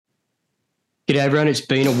G'day everyone, it's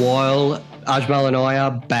been a while. Ajmal and I are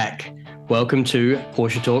back. Welcome to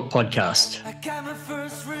Porsche Talk Podcast. I got my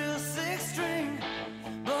first real six string,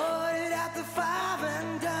 bought it at the five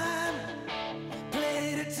and dime,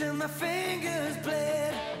 played it till my fingers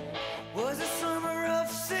bled, was the summer of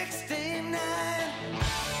 '69.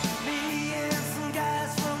 Me and some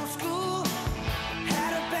guys from school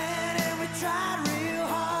had a band and we tried real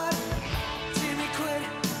hard. Jimmy quit,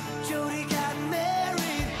 Jody got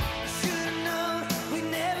married, should've known we'd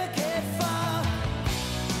never get far.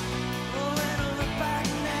 Oh, when I look back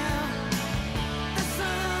now, the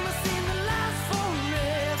summer seemed to last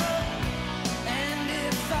forever. And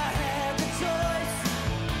if I had the choice,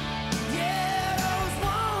 yeah, I'd always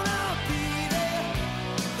wanna be there.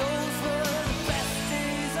 Those were the best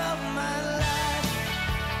days of my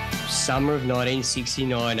life. Summer of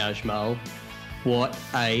 1969, Ajmal. What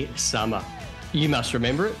a summer. You must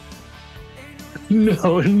remember it.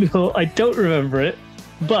 No, I don't remember it.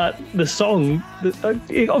 But the song,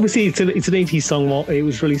 obviously, it's an 80s song. It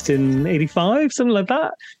was released in 85, something like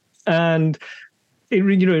that. And it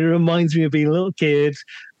reminds me of being a little kid.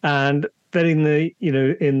 And then in the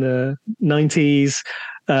 90s,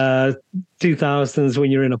 2000s,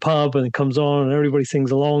 when you're in a pub and it comes on and everybody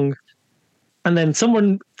sings along. And then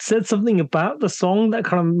someone said something about the song that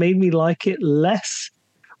kind of made me like it less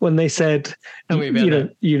when they said, Tell me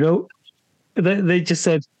about that. they just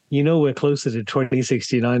said, we're closer to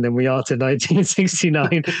 2069 than we are to 1969.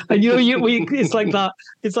 And it's like that.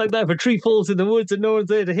 It's like that. If a tree falls in the woods and no one's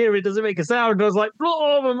there to hear it, doesn't make a sound. And I was like,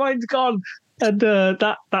 oh, my mind's gone. And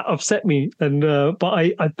that upset me. And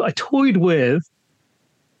but I toyed with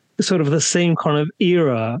sort of the same kind of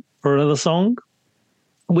era for another song,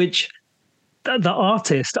 which the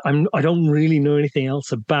artist I don't really know anything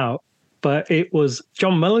else about, but it was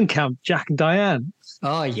John Mellencamp, Jack and Diane.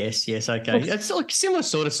 Oh, yes, okay. It's like a similar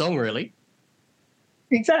sort of song, really.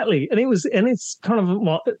 Exactly, and it's kind of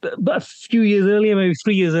a few years earlier, maybe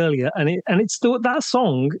 3 years earlier, and it's still that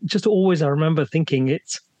song. Just always, I remember thinking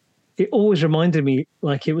it always reminded me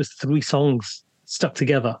like it was three songs stuck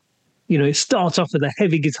together. It starts off with a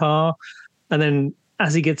heavy guitar, and then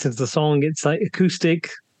as he gets into the song, it's like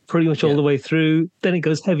acoustic pretty much all the way through. Then it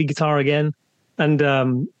goes heavy guitar again, and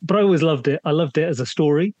but I always loved it. I loved it as a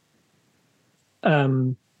story.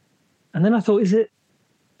 And then I thought, is it?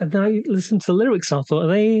 And then I listened to the lyrics and I thought, are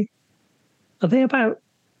they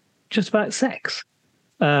just about sex?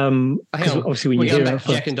 Obviously, when you hear back to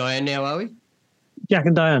Jack and Diane now, are we? Jack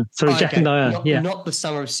and Diane. Sorry, Jack and Diane. Not the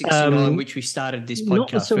summer of '69, which we started this podcast.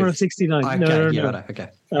 Not the summer of '69. Okay, No. Okay.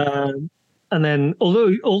 And then,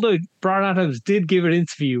 although Bryan Adams did give an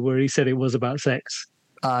interview where he said it was about sex.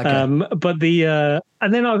 Okay. But and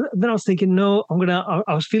then I was thinking, no,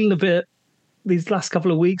 I was feeling a bit. These last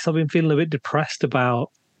couple of weeks, I've been feeling a bit depressed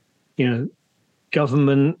about,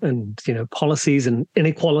 government and, policies and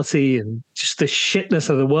inequality and just the shitness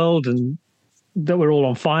of the world and that we're all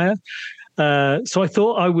on fire. So I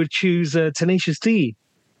thought I would choose Tenacious D.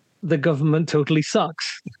 The government totally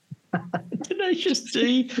sucks. Tenacious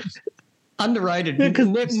D. Underrated.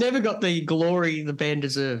 Never got the glory the band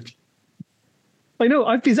deserved. I know.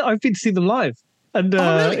 I've been to see them live. And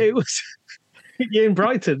really? It was in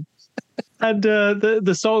Brighton. And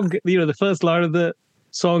the song, the first line of the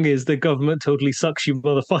song is "The government totally sucks, you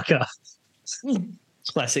motherfucker."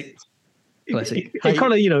 Classic. It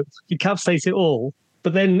kind of encapsulates it all.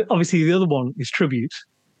 But then obviously the other one is Tribute.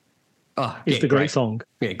 It's the great song.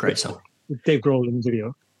 Yeah, great song. With Dave Grohl in the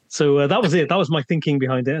video. So that was it. That was my thinking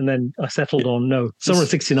behind it, and then I settled on no. Summer of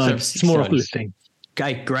 '69. It's more uplifting.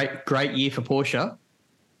 Okay, great year for Porsche.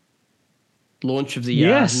 Launch of the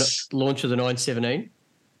 917.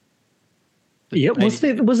 Yeah,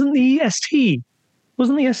 wasn't the ST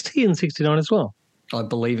in '69 as well? I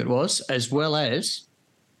believe it was, as well as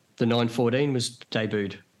the 914 was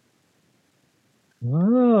debuted.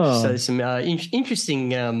 Oh. So there's some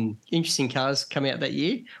interesting cars come out that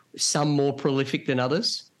year. Some more prolific than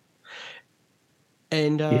others,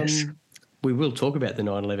 and yes. We will talk about the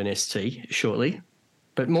 911 ST shortly.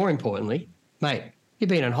 But more importantly, mate, you've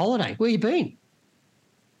been on holiday. Where you been?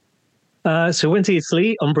 So went to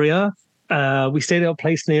Italy, Umbria. We stayed at a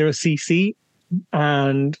place near a CC,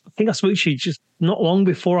 and I think I spoke to you just not long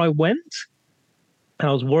before I went. And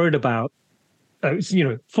I was worried about, it was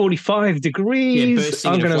 45 degrees. Yeah,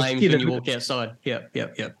 bursting into flames when you walk outside. Yep.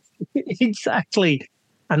 Exactly.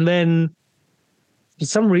 And then for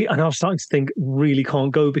some reason, and I was starting to think, really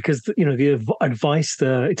can't go because the advice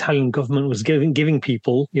the Italian government was giving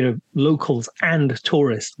people, locals and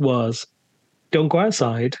tourists, was don't go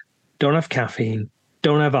outside, don't have caffeine,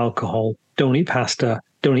 don't have alcohol, don't eat pasta,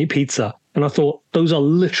 don't eat pizza. And I thought, those are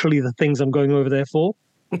literally the things I'm going over there for.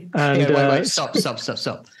 And wait. Stop.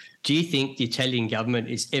 Do you think the Italian government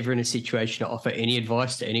is ever in a situation to offer any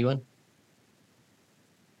advice to anyone?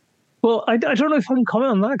 well, I don't know if I can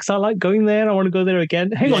comment on that because I like going there. I want to go there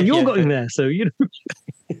again. Hang on, you're going there, so you know.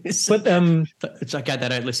 But it's okay. They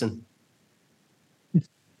don't listen.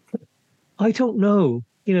 I don't know.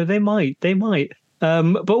 You know, they might.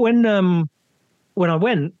 But when I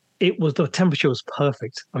went, the temperature was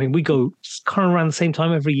perfect. I mean, we go kind of around the same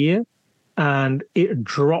time every year, and it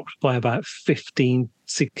dropped by about 15,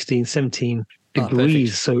 16, 17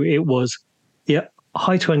 degrees. So it was,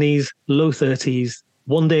 high 20s, low 30s,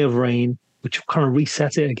 one day of rain, which kind of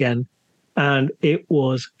reset it again. And it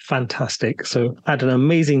was fantastic. So I had an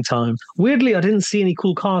amazing time. Weirdly, I didn't see any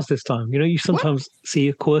cool cars this time. You know, you sometimes see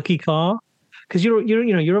a quirky car because you're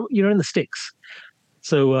in the sticks.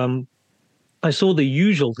 So I saw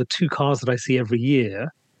the two cars that I see every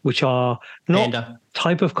year, which are not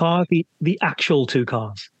type of car, the actual two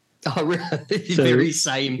cars. Oh, really? So, very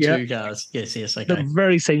same two cars. Yes, okay. The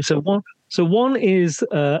very same. So one is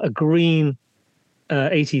a green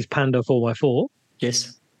 80s Panda 4x4.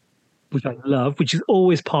 Yes. Which I love, which is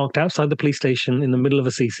always parked outside the police station in the middle of a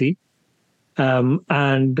CC.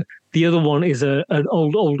 And the other one is an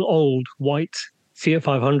old white Fiat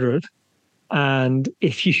 500. And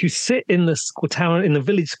if you sit in the town, in the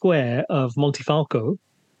village square of Montefalco,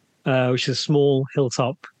 which is a small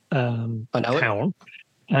hilltop town,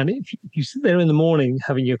 and if you sit there in the morning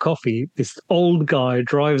having your coffee, this old guy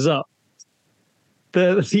drives up.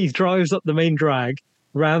 He drives up the main drag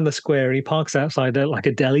round the square, and he parks outside like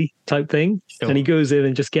a deli type thing, and he goes in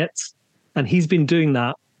and just gets. And he's been doing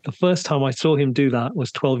that. The first time I saw him do that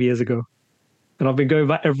was 12 years ago, and I've been going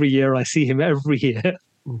back every year. I see him every year.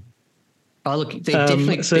 Oh, look, they're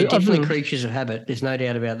definitely creatures of habit. There's no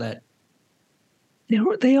doubt about that.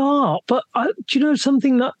 They are. But do you know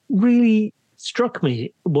something that really struck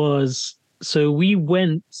me was, so we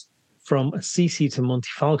went from Assisi to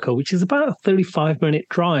Montefalco, which is about a 35-minute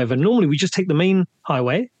drive. And normally we just take the main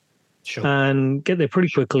highway and get there pretty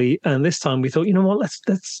quickly. And this time we thought, you know what, let's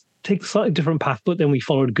take a slightly different path. But then we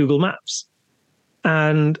followed Google Maps.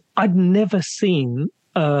 And I'd never seen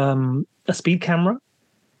a speed camera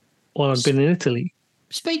while I'd been in Italy.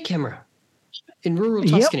 Speed camera in rural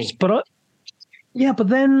Tuscany. Yep, but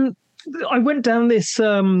then I went down this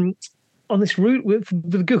on this route with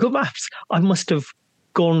Google Maps. I must have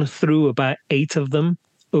gone through about 8 of them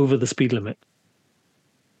over the speed limit.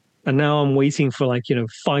 And now I'm waiting for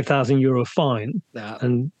 €5,000 fine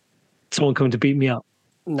and someone coming to beat me up.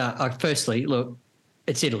 No, firstly, look,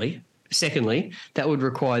 it's Italy. Secondly, that would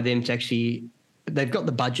require them to actually, they've got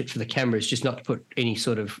the budget for the cameras, just not to put any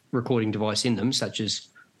sort of recording device in them, such as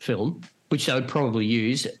film, which they would probably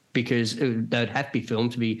use because they'd have to be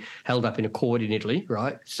filmed to be held up in a court in Italy,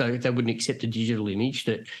 right? So they wouldn't accept a digital image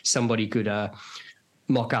that somebody could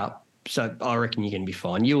mock up. So I reckon you're going to be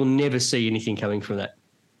fine. You'll never see anything coming from that.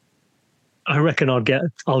 I reckon I'll get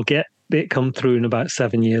it come through in about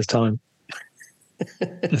 7 years' time.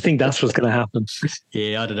 I think that's what's going to happen.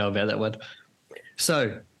 Yeah, I don't know about that one.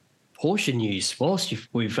 So, Porsche news. Whilst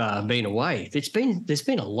we've been away, there's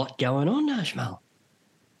been a lot going on, Najmal.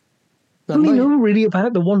 I only know really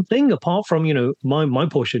about the one thing, apart from my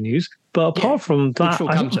Porsche news. But apart from that,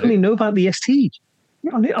 I only know about the ST.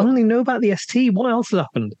 I only know about the ST. What else has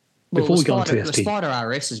happened before we got into the ST? The Spider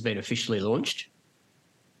RS has been officially launched.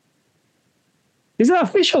 Is that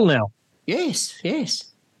official now? Yes.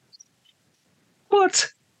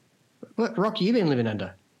 What rock have you been living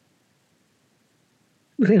under?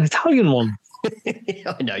 An Italian one.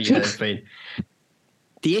 I know you have been.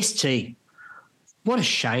 The ST. What a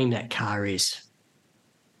shame that car is.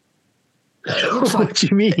 What do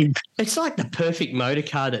you mean? It's like the perfect motor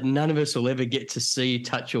car that none of us will ever get to see,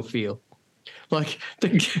 touch, or feel. Like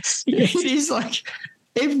it is like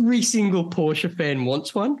every single Porsche fan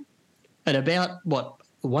wants one, and about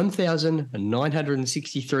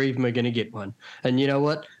 1,963 of them are going to get one. And you know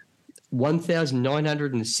what?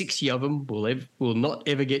 1,960 of them will not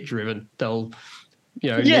ever get driven. They'll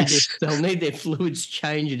need their fluids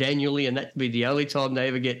changed annually, and that'll be the only time they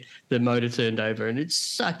ever get the motor turned over. And it's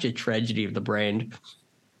such a tragedy of the brand.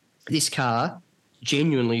 This car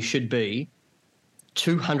genuinely should be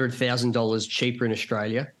 $200,000 cheaper in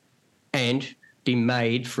Australia and be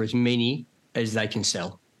made for as many as they can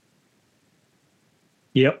sell.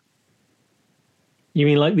 Yep. You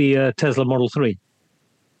mean like the Tesla Model 3?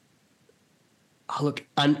 Oh, look,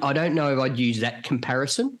 I don't know if I'd use that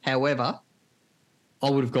comparison. However, I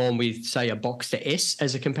would have gone with, say, a Boxster S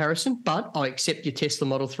as a comparison, but I accept your Tesla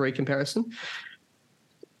Model 3 comparison.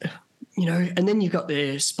 and then you've got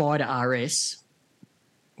the Spider RS.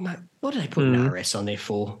 Mate, what do they put an RS on there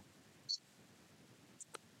for?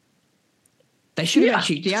 They should have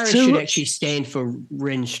the RS should actually stand for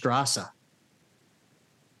Rennstrasse,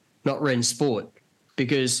 not Rennsport,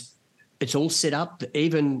 because it's all set up.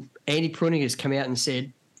 Even Andy Pruning has come out and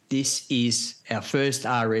said, this is our first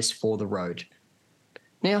RS for the road.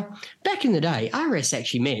 Now, back in the day, RS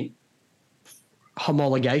actually meant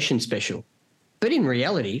homologation special. But in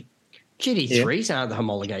reality, GT3s aren't the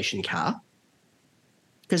homologation car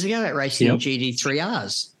because they go out racing in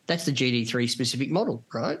GT3Rs. That's the GT3 specific model,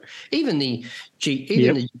 right? Even the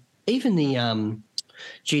GT3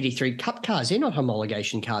 Cup cars, they're not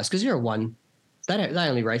homologation cars because they're they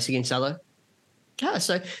only race against other cars.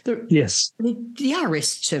 So the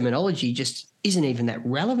RS terminology just isn't even that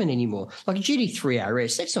relevant anymore. Like a GT3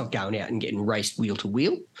 RS, that's not going out and getting raced wheel to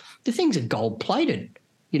wheel. The things are gold plated.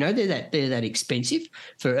 They're that expensive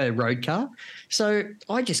for a road car. So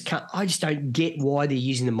I just don't get why they're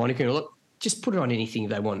using the moniker. Look, just put it on anything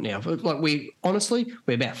they want now. Like we're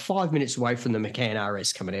about 5 minutes away from the McCann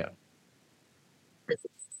RS coming out.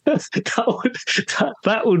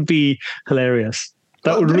 that would be hilarious.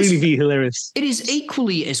 That would really be hilarious. It is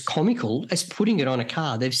equally as comical as putting it on a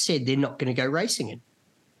car they've said they're not going to go racing in.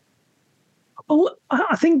 Well,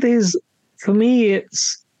 I think for me,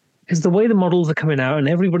 it's the way the models are coming out, and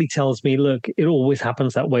everybody tells me, look, it always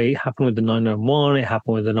happens that way. It happened with the 991, it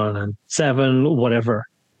happened with the 997, whatever.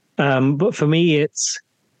 But for me,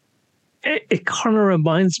 it kind of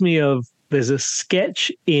reminds me of, there's a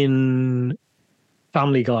sketch in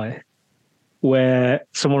Family Guy where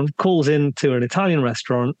someone calls into an Italian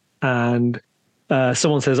restaurant and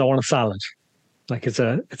someone says, I want a salad. Like it's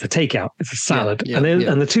a takeout, it's a salad.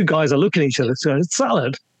 And the two guys are looking at each other saying, it's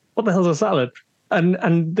salad. What the hell's a salad?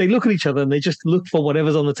 And they look at each other and they just look for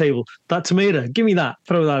whatever's on the table. That tomato, give me that,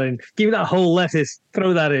 throw that in. Give me that whole lettuce,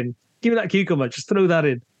 throw that in. Give me that cucumber, just throw that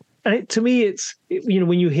in. And to me,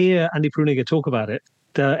 when you hear Andy Pruniger talk about it,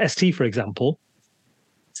 the ST, for example,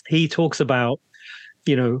 he talks about,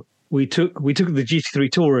 we took the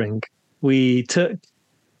GT3 Touring, we took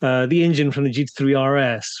the engine from the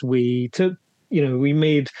GT3 RS, we took,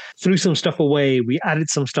 we threw some stuff away, we added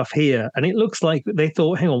some stuff here, and it looks like they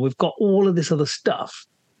thought, hang on, we've got all of this other stuff,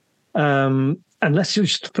 and let's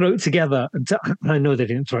just throw it together. I know they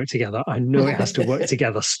didn't throw it together. I know it has to work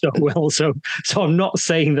together so well. So I'm not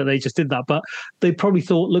saying that they just did that, but they probably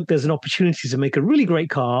thought, look, there's an opportunity to make a really great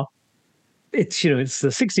car. It's it's the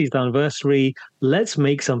 60th anniversary. Let's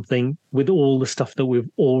make something with all the stuff that we've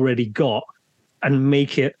already got and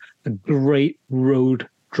make it a great road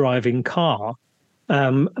driving car.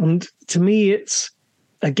 And to me, it's,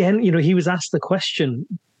 again, he was asked the question,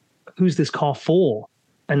 who's this car for?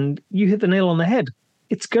 And you hit the nail on the head.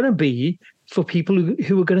 It's going to be for people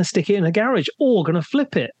who are going to stick it in a garage or going to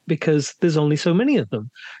flip it because there's only so many of them.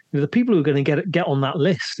 The people who are going to get on that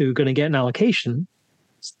list, who are going to get an allocation,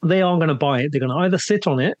 they are going to buy it. They're going to either sit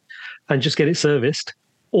on it and just get it serviced,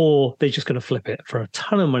 or they're just going to flip it for a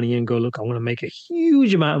ton of money and go, look, I'm going to make a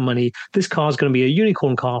huge amount of money. This car is going to be a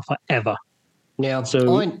unicorn car forever. Now,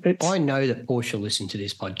 so I know that Porsche listen to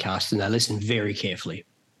this podcast and they listen very carefully.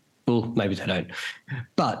 Well, maybe they don't.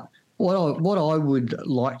 But what I would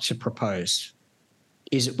like to propose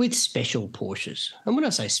is with special Porsches, and when I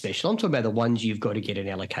say special, I'm talking about the ones you've got to get an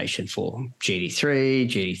allocation for. GT3,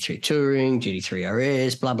 GT3 Touring, GT3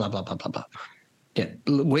 RS, blah, blah, blah, blah, blah, blah. Yeah,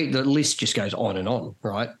 the list just goes on,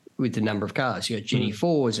 right, with the number of cars. You got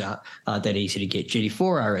GT4s aren't that easy to get. GT4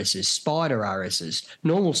 RSs, Spider RSs,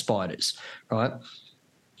 normal Spiders, right?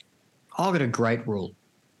 I've got a great rule.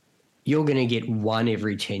 You're going to get one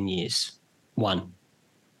every 10 years. One.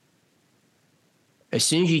 As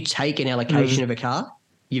soon as you take an allocation of a car,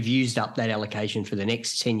 you've used up that allocation for the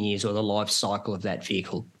next 10 years or the life cycle of that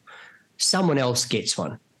vehicle. Someone else gets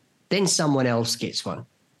one. Then someone else gets one.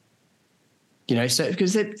 So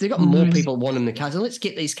because they've got more people wanting the cars. And let's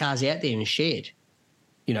get these cars out there and shared.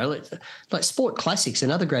 Like Sport Classic's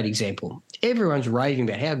another great example. Everyone's raving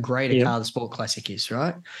about how great a car the Sport Classic is,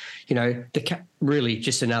 right? Really it's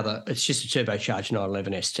just a turbocharged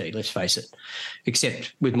 911 ST, let's face it,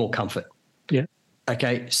 except with more comfort. Yeah.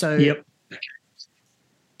 Okay, so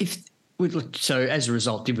so as a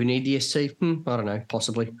result, did we need the ST? I don't know,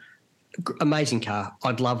 possibly. Amazing car.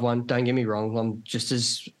 I'd love one. Don't get me wrong. I'm just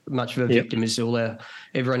as much of a victim as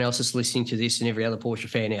everyone else that's listening to this and every other Porsche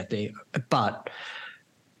fan out there. But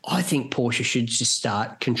I think Porsche should just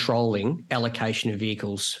start controlling allocation of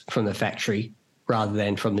vehicles from the factory rather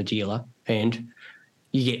than from the dealer, and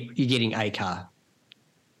you're getting a car.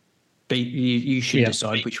 But you should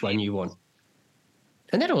decide which one you want,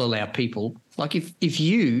 and that'll allow people Like if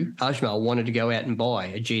you, Ajmal, wanted to go out and buy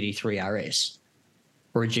a GT3 RS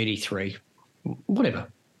or a GT3,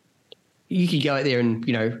 whatever, you could go out there and,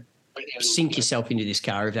 sink yourself into this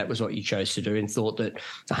car if that was what you chose to do and thought that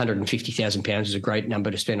 £150,000 is a great number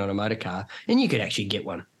to spend on a motor car, and you could actually get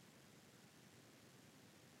one.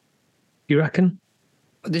 You reckon?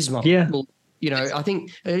 This is my well, I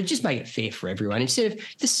think just make it fair for everyone. Instead of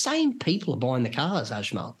the same people are buying the cars,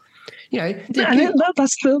 Ajmal.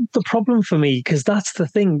 That's the problem for me, because that's the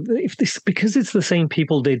thing. Because it's the same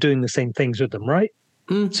people, they're doing the same things with them, right?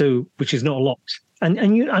 So, which is not a lot. And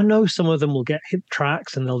I know some of them will get hit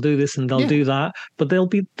tracks and they'll do this and they'll do that, but they'll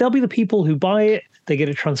be the people who buy it. They get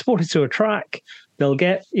it transported to a track. They'll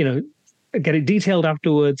get it detailed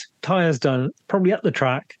afterwards. Tires done, probably at the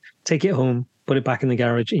track. Take it home, put it back in the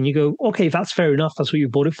garage, and you go, okay, that's fair enough. That's what you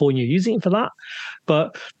bought it for, and you're using it for that.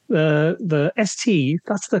 But the ST,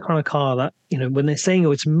 that's the kind of car that when they're saying,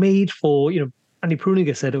 it's made for, Andy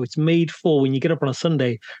Pruniger said, it's made for when you get up on a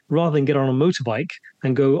Sunday, rather than get on a motorbike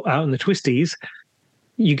and go out in the twisties.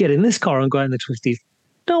 You get in this car and go out in the twisties.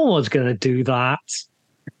 No one's going to do that.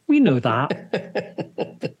 We know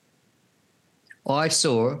that. I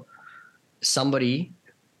saw somebody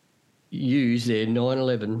use their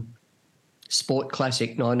 911 Sport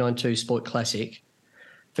Classic, 992 Sport Classic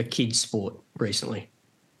for kids sport recently.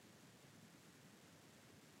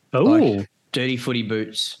 Oh. Like dirty footy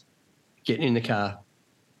boots, getting in the car,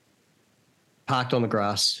 parked on the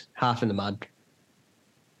grass, half in the mud.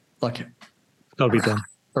 Like, got to be done.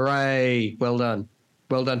 Hooray, well done.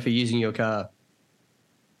 Well done for using your car.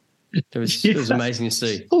 It was amazing to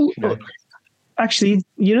see. Oh, actually,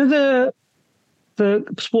 the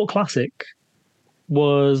Sport Classic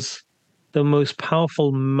was the most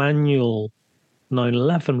powerful manual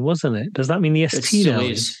 911, wasn't it? Does that mean the ST now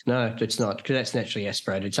is? No, it's not, because that's naturally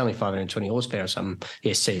aspirated. It's only 520 horsepower or something.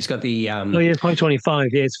 The ST. It's got the... Oh, yeah,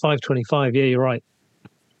 525. Yeah, it's 525. Yeah, you're right.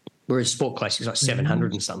 Whereas Sport Classic is like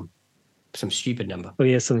 700 and some stupid number. Oh,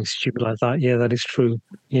 yeah, something stupid like that. Yeah, that is true.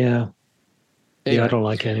 Yeah. Anyway. Yeah, I don't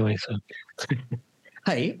like it anyway, so...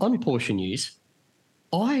 Hey, on Porsche news,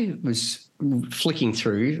 I was flicking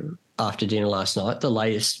through after dinner last night the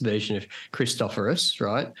latest version of Christophorus,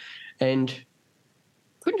 right? And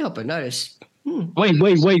couldn't help but notice.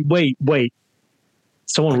 Wait.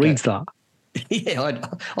 Someone reads that. Yeah,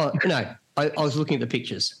 I was looking at the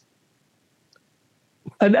pictures.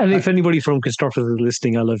 And if anybody from Christophorus is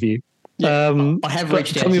listening, I love you. Yeah, I have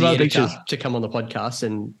reached out to the editor to come on the podcast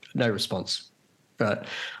and no response. Right.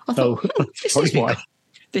 I thought, why?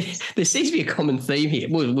 There seems to be a common theme here,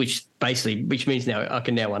 which means now I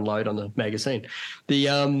can now unload on the magazine. There's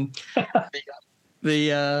a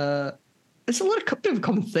bit of a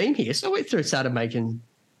common theme here. So I went through and started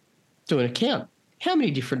doing a count. How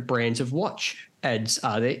many different brands of watch ads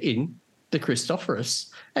are there in the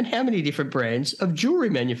Christophorus, and how many different brands of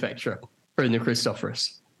jewelry manufacturer are in the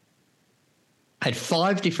Christophorus? I had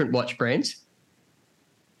 5 different watch brands.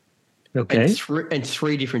 Okay. And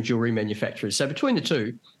 3 different jewelry manufacturers. So between the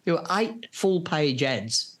two, there were 8 full-page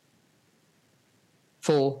ads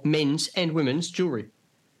for men's and women's jewelry.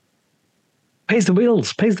 Pays the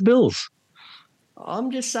bills.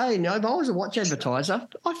 I'm just saying, if I was a watch advertiser,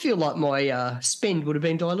 I feel like my spend would have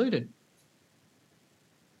been diluted.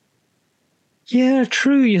 Yeah,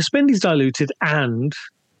 true. Your spend is diluted, and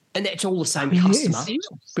that's all the same customer,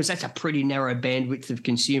 because that's a pretty narrow bandwidth of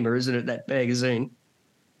consumer, isn't it, that magazine?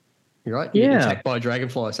 You're right? You get attacked by a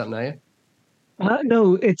dragonfly or something, are you?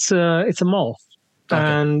 No, it's a moth. Okay.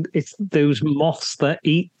 And it's those moths that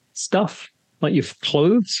eat stuff, like your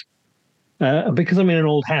clothes. Because I'm in an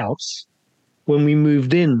old house, when we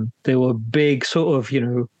moved in, there were big sort of,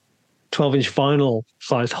 12-inch vinyl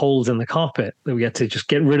sized holes in the carpet that we had to just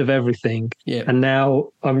get rid of everything. Yeah. And now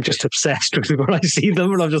I'm just obsessed with when I see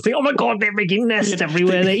them, and I'm just thinking, oh my God, they're making nests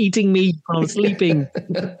everywhere. They're eating me while I'm sleeping.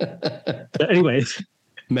 But anyways.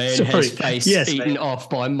 Man has face eaten off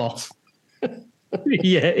by moth.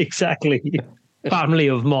 Yeah, exactly. Family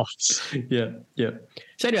of moths. Yeah.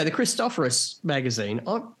 So anyway, the Christophorus magazine,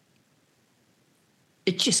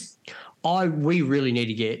 we really need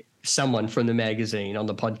to get someone from the magazine on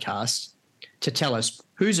the podcast to tell us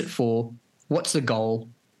who's it for, what's the goal,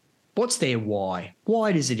 what's their why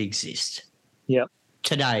does it exist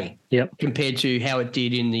today compared to how it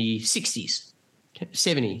did in the 60s.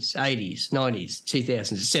 70s, 80s, 90s,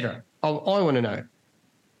 2000s, etc. I want to know.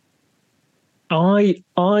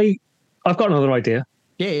 I've got another idea.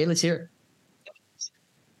 Yeah, let's hear it.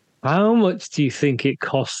 How much do you think it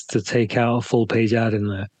costs to take out a full page ad in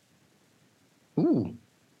there? Ooh.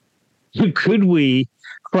 Could we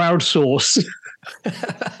crowdsource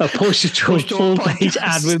A Porsche Talk full page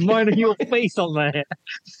ad with mine and your face on there.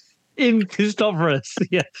 In Christophorus.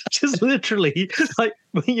 Yeah. Just literally like,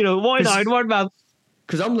 wide mouth.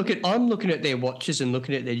 Because I'm looking at their watches and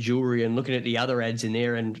looking at their jewelry and looking at the other ads in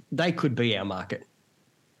there, and they could be our market.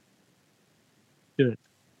 Good.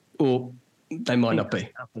 Or they might not be.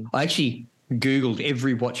 I actually Googled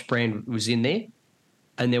every watch brand that was in there,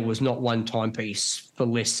 and there was not one timepiece for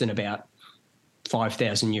less than about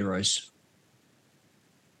 5,000 euros.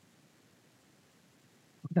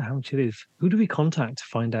 I wonder how much it is. Who do we contact to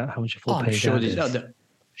find out how much a full page sure ad is?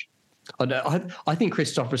 I think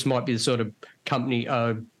Christophorus might be the sort of company,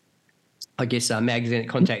 I guess, magazine that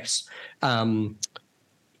contacts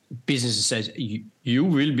businesses says, you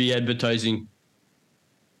will be advertising.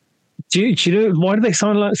 Do you know, why do they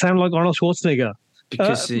sound like Arnold Schwarzenegger?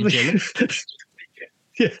 Because they're German.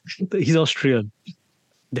 Yeah, he's Austrian.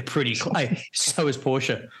 They're pretty close. So is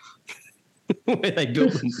Porsche. Where they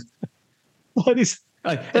built them.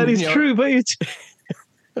 That is true, but it's...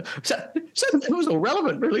 So it was all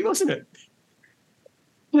relevant, really, wasn't it?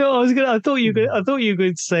 No, I thought you were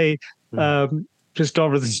going to say,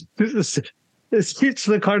 Christophorus. It's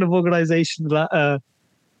the kind of organization that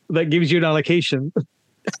gives you an allocation.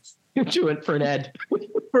 You went for an ad.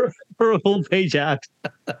 for a whole page ad.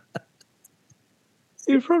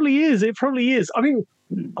 It probably is. I mean,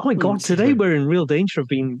 oh my God, today we're in real danger of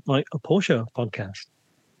being like a Porsche podcast.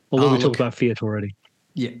 Although we talked about Fiat already.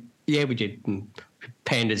 Yeah, we did.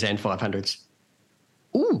 Pandas and 500s.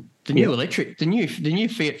 Ooh, the new electric, the new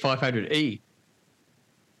Fiat 500e.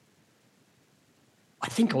 I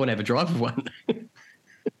think I want to have a drive of one.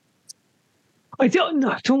 I don't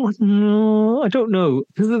know.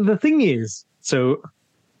 Because the thing is, so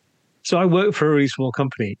I work for a really small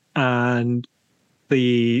company, and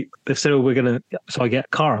they've said, so I get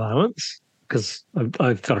car allowance because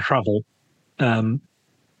I've got to travel.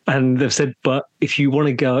 And they've said, but if you want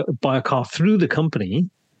to go buy a car through the company,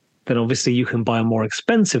 then obviously you can buy a more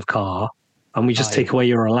expensive car, and we just take away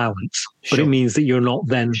your allowance. Sure. But it means that you're not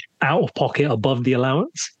then out of pocket above the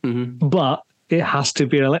allowance. Mm-hmm. But it has to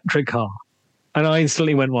be an electric car. And I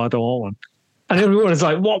instantly went, well, I don't want one. And everyone was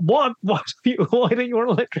like, what? Why don't you want an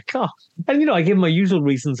electric car? And, I give my usual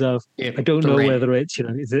reasons of, I don't know whether it's,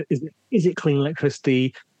 is it clean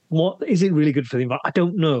electricity? What is it really good for the environment? I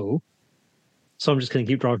don't know. So I'm just going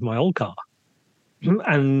to keep driving my old car.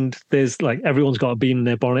 And there's everyone's got a bean in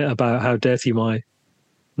their bonnet about how dirty my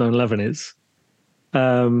 911 is.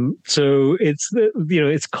 So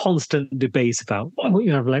it's constant debate about why won't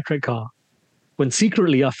you have an electric car? When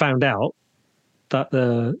secretly I found out that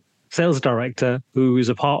the sales director, who is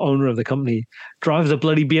a part owner of the company, drives a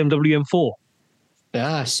bloody BMW M4.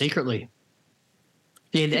 Ah, secretly.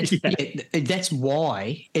 Yeah, that's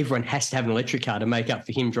why everyone has to have an electric car to make up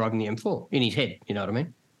for him driving the M4 in his head. You know what I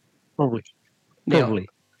mean? Probably.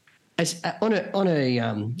 As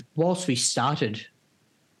whilst we started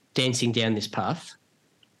dancing down this path,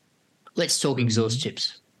 let's talk exhaust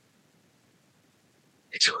tips.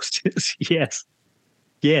 Exhaust tips, yes.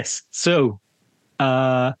 So,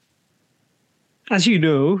 as you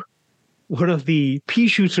know, one of the pea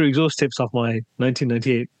shooter exhaust tips off my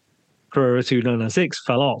 1998 Carrera 2 996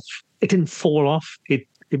 fell off. It didn't fall off. It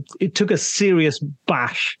took a serious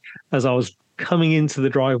bash as I was coming into the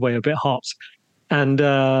driveway a bit hot. And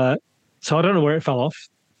so I don't know where it fell off.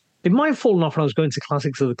 It might have fallen off when I was going to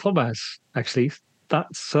Classics of the Clubhouse, actually. That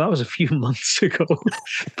was a few months ago.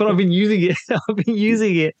 But I've been using it.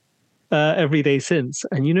 Every day since.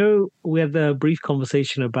 And we had a brief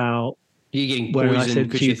conversation about you getting poisoned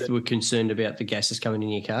because you were concerned about the gases coming in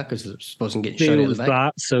your car because it wasn't getting shot out of the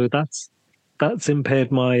back. So that's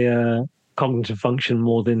impaired my cognitive function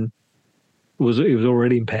more than it was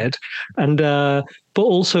already impaired. And but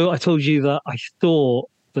also I told you that I thought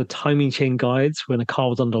the timing chain guides when a car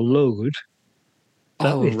was under load,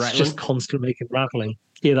 it's rattling? Just constant making rattling.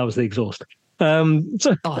 Yeah, that was the exhaust. So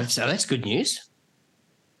that's good news.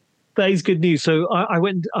 That is good news. So I've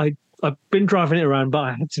been driving it around, but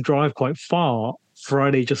I had to drive quite far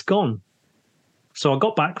Friday just gone. So I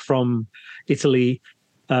got back from Italy.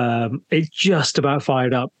 It just about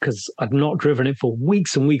fired up because I'd not driven it for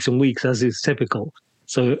weeks and weeks and weeks, as is typical.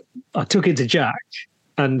 So I took it to Jack,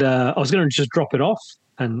 and I was going to just drop it off,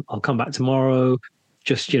 and I'll come back tomorrow.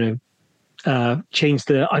 Just change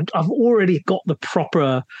the. I've already got the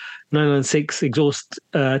proper 996 exhaust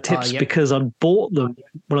tips because I bought them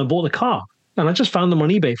when I bought the car. And I just found them on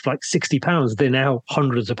eBay for like £60. They're now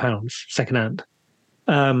hundreds of pounds secondhand.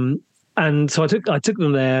 And so I took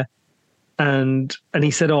them there, and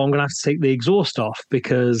he said, "Oh, I'm going to have to take the exhaust off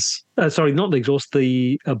because, sorry, not the exhaust,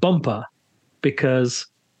 the bumper, because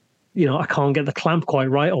I can't get the clamp quite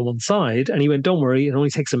right on one side. And he went, don't worry, it only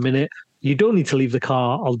takes a minute. You don't need to leave the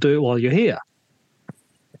car. I'll do it while you're here.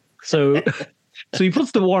 So so he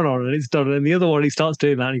puts the one on and it's done. And the other one, he starts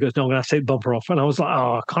doing that and he goes, no, I'm going to have to take the bumper off. And I was like,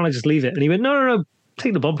 oh, can't I just leave it? And he went, no,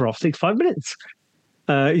 take the bumper off. It takes 5 minutes.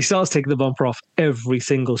 He starts taking the bumper off. Every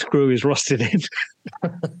single screw is rusted in.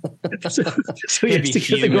 so he has to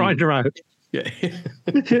get the grinder out. Yeah.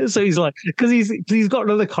 So he's like, because he's got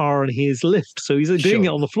another car on his lift. So he's doing it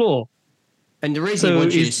on the floor. And the reason he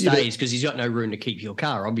wants you to stay is because he's got no room to keep your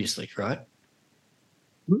car, obviously, right?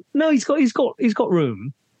 No, he's got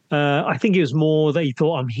room. I think it was more that he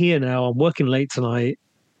thought, I'm here now, I'm working late tonight,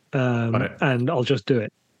 and I'll just do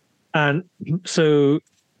it. And so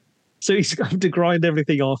he's going to grind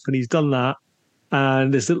everything off, and he's done that.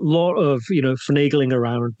 And there's a lot of finagling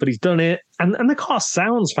around, but he's done it, and the car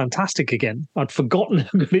sounds fantastic again. I'd forgotten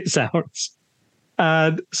how good it sounds.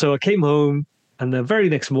 And so I came home, and the very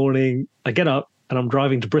next morning I get up and I'm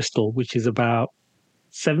driving to Bristol, which is about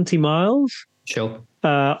 70 miles. Sure.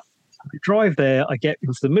 I drive there, I get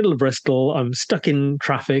into the middle of Bristol, I'm stuck in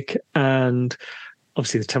traffic, and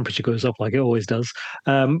obviously the temperature goes up like it always does.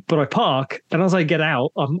 But I park, and as I get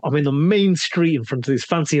out, I'm in the main street in front of this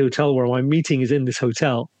fancy hotel where my meeting is in this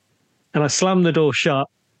hotel. And I slam the door shut,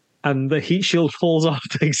 and the heat shield falls off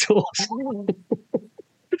the exhaust.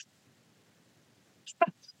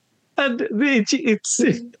 And it's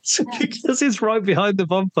because it's right behind the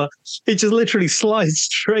bumper, it just literally slides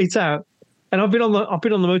straight out. And I've been on the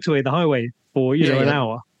motorway, the highway, for an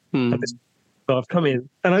hour. So I've come in,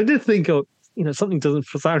 and I did think, something doesn't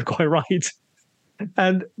sound quite right.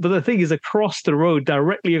 But the thing is,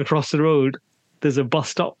 directly across the road, there's a bus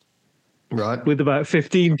stop, right, with about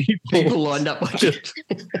 15 people lined up. It's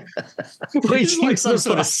like some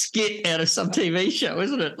sort of skit out of some TV show,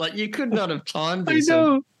 isn't it? Like you could not have timed this. I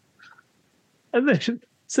know. And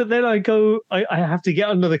then I go, I have to get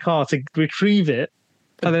under the car to retrieve it,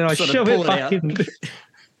 and then I shove it back in.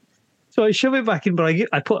 So I shove it back in, but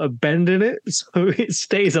I put a bend in it so it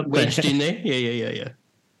stays up there. Wedged in there? Yeah.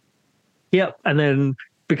 Yep. And then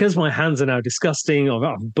because my hands are now disgusting,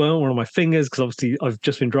 I've burnt one of my fingers because obviously I've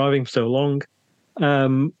just been driving for so long.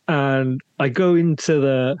 And I go into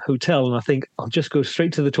the hotel and I think I'll just go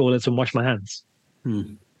straight to the toilets and wash my hands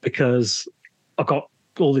because I've got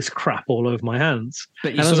all this crap all over my hands.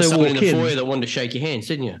 But you saw someone in the foyer that wanted to shake your hands,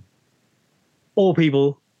 didn't you? All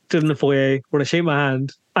people stood in the foyer, want to shake my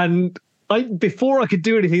hand. And before I could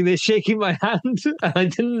do anything, they're shaking my hand, and I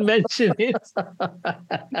didn't mention it.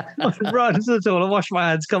 I ran to the toilet, washed my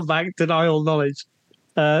hands, come back, deny all knowledge,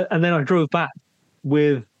 and then I drove back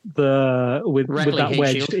with that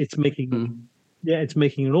wedge. Shield. It's making it's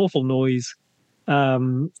making an awful noise,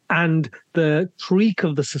 and the creak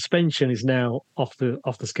of the suspension is now off the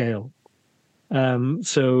scale.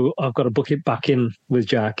 So I've got to book it back in with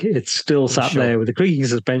Jack. It's still sat there with the creaking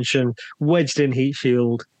suspension, wedged in heat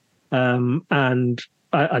shield, and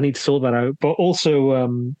I need to sort that out. But also,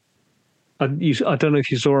 I don't know if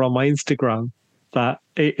you saw on my Instagram that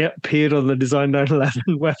it appeared on the Design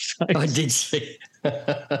 911 website. I did see.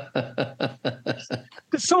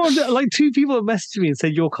 Someone, like 2 people have messaged me and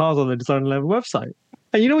said your car's on the Design 11 website.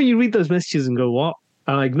 And when you read those messages and go, what?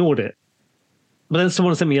 And I ignored it. But then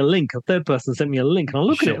someone sent me a link. A third person sent me a link. And I'll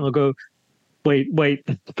look at it and I'll go, wait,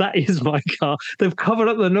 that is my car. They've covered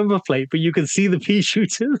up the number plate, but you can see the pea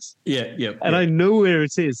shooters. Yeah. And I know where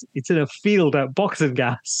it is. It's in a field at Boxing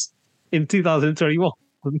Gas in 2021.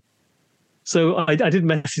 So I did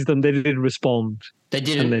message them. They didn't respond. They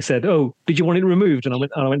didn't. And they said, "Oh, did you want it removed?" And I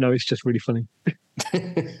went, "No, it's just really funny."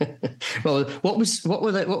 Well, what was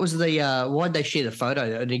the why'd they share the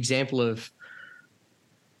photo? An example of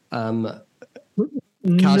cars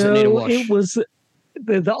that need a wash. It was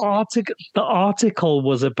the article. The article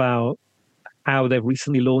was about how they've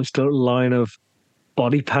recently launched a line of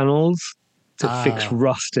body panels to fix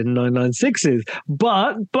rust in 996s.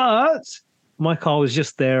 But my car was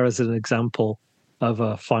just there as an example of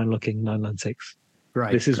a fine-looking 996.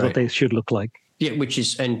 Right. This is what they should look like. Yeah, which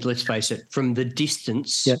is, and let's face it, from the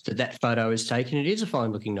distance that photo is taken, it is a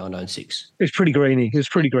fine-looking 996. It's pretty grainy. It was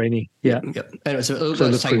pretty grainy. Yeah. Yep. And it was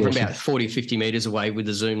taken from about 40 or 50 meters away with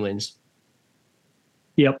the zoom lens.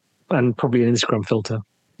 Yep. And probably an Instagram filter.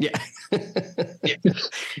 Yeah.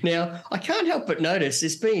 Now, I can't help but notice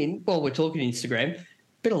there's been, while we're talking Instagram,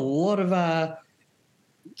 been a lot of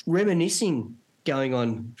reminiscing going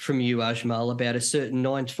on from you, Ajmal, about a certain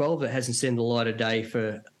 912 that hasn't seen the light of day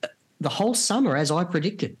for the whole summer, as I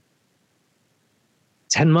predicted.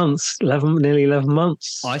 10 months, nearly 11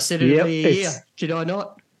 months. I said it earlier year. Did I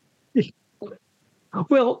not?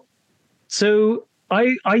 Well, so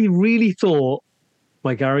I really thought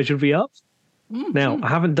my garage would be up. Now, I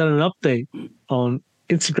haven't done an update on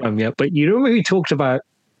Instagram yet, but you know when we talked about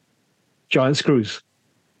giant screws?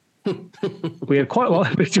 We had quite a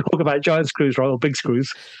lot of talk about giant screws, right, or big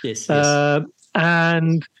screws. Yes.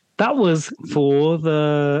 And that was for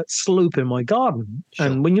the slope in my garden. Sure.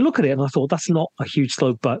 And when you look at it, and I thought that's not a huge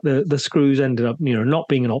slope, but the screws ended up, not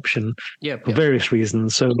being an option for various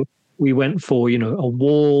reasons. So we went for, a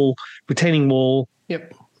wall, retaining wall,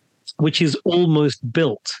 which is almost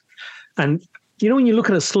built. And, when you look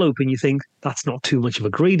at a slope and you think that's not too much of a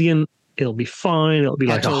gradient, it'll be fine. It'll be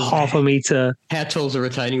like a half a meter. How tall is a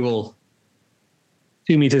retaining wall?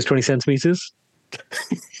 2 meters, 20 centimeters.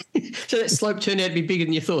 So that slope turned out to be bigger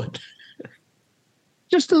than you thought.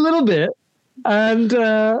 Just a little bit. And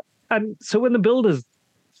so when the builders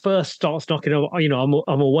first starts knocking over,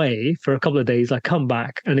 I'm away for a couple of days. I come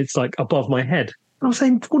back and it's like above my head. And I'm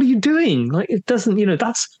saying, what are you doing? Like, it doesn't,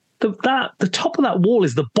 that's the top of that wall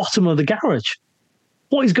is the bottom of the garage.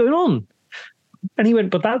 What is going on? And he went,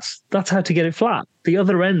 but that's how to get it flat. The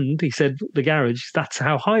other end, he said, the garage, that's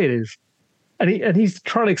how high it is. And he's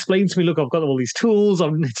trying to explain to me, look, I've got all these tools.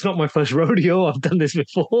 It's not my first rodeo. I've done this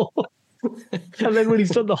before. And then when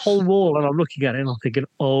he's done the whole wall and I'm looking at it and I'm thinking,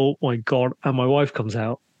 oh my God. And my wife comes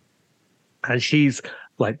out and she's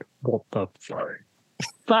like, what the fuck?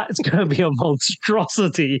 That's going to be a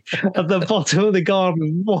monstrosity at the bottom of the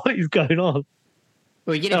garden. What is going on?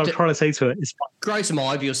 Well, I'm trying to say to it, it's fine. Grow some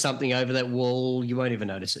ivy or something over that wall. You won't even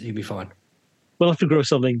notice it. You'll be fine. We'll have to grow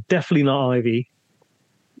something. Definitely not ivy.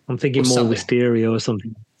 I'm thinking more wisteria or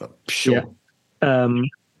something. Sure. Yeah.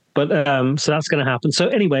 So that's going to happen. So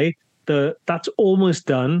anyway, that's almost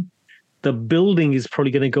done. The building is probably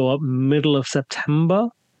going to go up middle of September.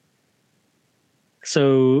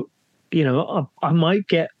 So, I might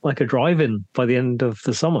get like a drive-in by the end of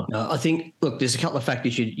the summer. I think, look, there's a couple of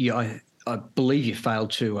factors I believe you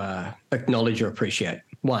failed to acknowledge or appreciate.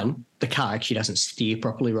 One, the car actually doesn't steer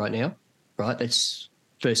properly right now, right? That's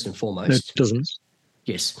first and foremost. No, it doesn't.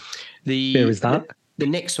 Yes. There is that. The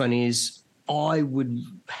next one is, I would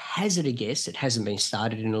hazard a guess, it hasn't been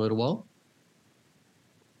started in a little while.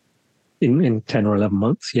 In 10 or 11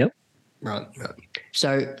 months, yep. Right.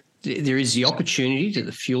 So there is the opportunity that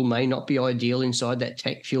the fuel may not be ideal inside that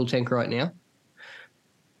fuel tank right now.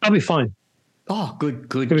 I'll be fine. Oh, good.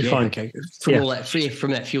 It'll be fine. Okay.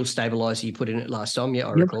 From that fuel stabilizer you put in it last time,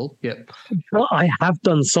 I recall. Yep. Well, I have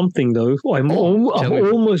done something though. I've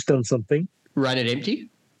almost done something. Run it empty?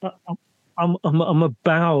 I'm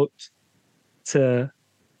about to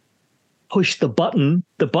push the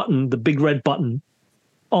big red button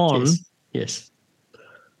on. Yes.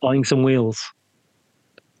 Buying some wheels.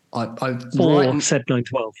 For said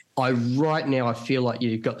 912. Right now I feel like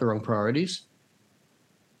you've got the wrong priorities.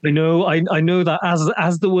 I know that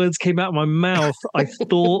as the words came out of my mouth, I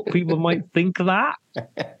thought people might think that.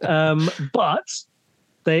 But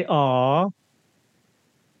they are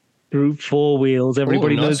Group 4 wheels.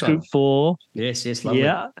 Everybody knows Group 4. Yes, lovely.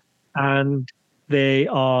 Yeah. And they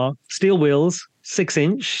are steel wheels,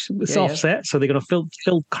 6-inch, soft set. So they're going to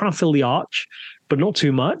fill the arch, but not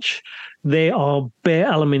too much. They are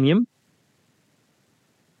bare aluminium.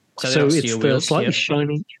 So it's the slightly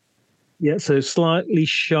shiny. Yeah, so slightly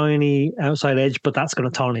shiny outside edge, but that's going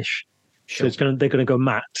to tarnish. Sure. So they're going to go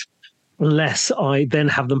matte, unless I then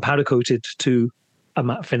have them powder coated to a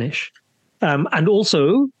matte finish. And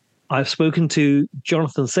also, I've spoken to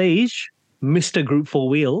Jonathan Sage, Mr. Group 4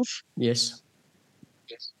 Wheels. Yes.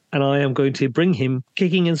 And I am going to bring him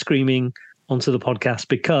kicking and screaming onto the podcast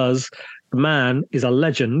because the man is a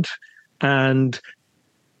legend and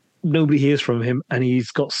nobody hears from him. And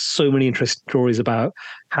he's got so many interesting stories about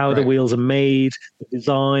how the wheels are made, the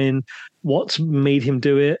design, what's made him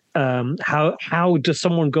do it. How does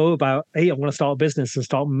someone go about, hey, I'm going to start a business and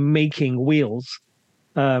start making wheels?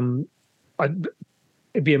 It'd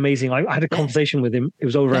be amazing. I had a conversation with him. It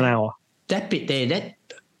was over an hour. That bit there, that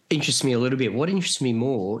interests me a little bit. What interests me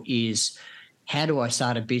more is, how do I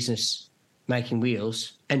start a business making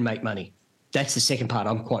wheels and make money? That's the second part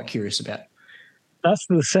I'm quite curious about. That's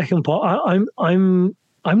the second part. I'm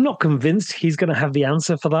not convinced he's going to have the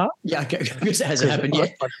answer for that. Yeah, okay. Because it hasn't happened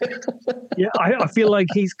yet. I feel like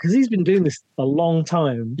he's been doing this a long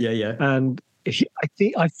time. Yeah. And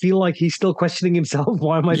I feel like he's still questioning himself.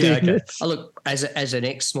 Why am I doing this? Oh, look, as an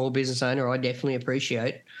ex-small business owner, I definitely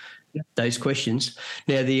appreciate those questions.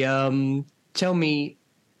 Now, tell me,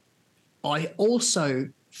 I also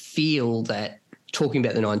feel that, talking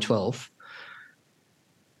about the 912,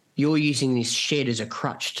 you're using this shed as a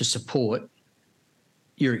crutch to support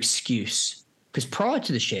your excuse. Because prior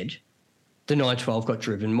to the shed, the 912 got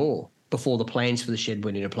driven more before the plans for the shed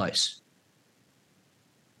went into place.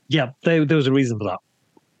 Yeah, there was a reason for that.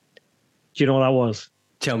 Do you know what that was?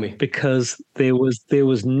 Tell me. Because there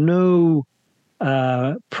was no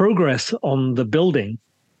progress on the building,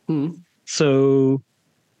 so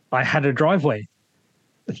I had a driveway.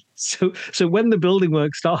 So when the building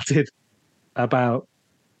work started about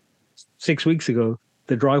 6 weeks ago,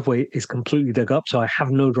 the driveway is completely dug up, so I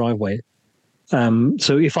have no driveway.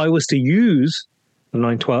 So if I was to use the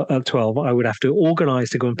 912, I would have to organize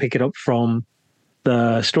to go and pick it up from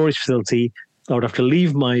the storage facility. I would have to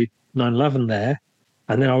leave my 911 there,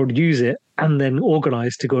 and then I would use it and then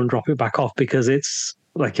organize to go and drop it back off, because it's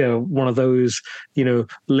like one of those,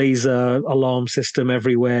 laser alarm system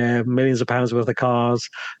everywhere, millions of pounds worth of cars,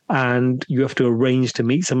 and you have to arrange to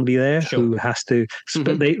meet somebody there who has to.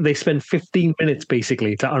 They spend 15 minutes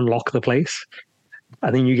basically to unlock the place,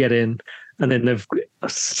 and then you get in. And then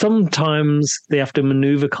sometimes they have to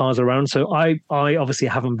maneuver cars around. So I obviously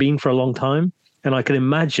haven't been for a long time, and I can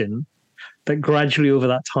imagine that gradually over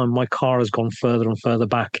that time, my car has gone further and further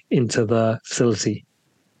back into the facility.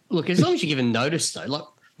 Look, as long as you're given notice, though, like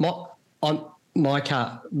my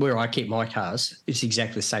car, where I keep my cars, it's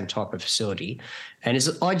exactly the same type of facility, and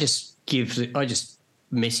I just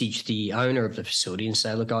message the owner of the facility and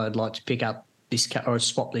say, look, I'd like to pick up this car or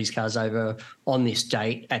swap these cars over on this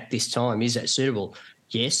date at this time. Is that suitable?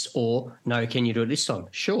 Yes or no. Can you do it this time?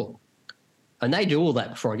 Sure. And they do all that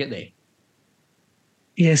before I get there.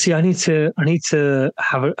 Yeah, see, I need to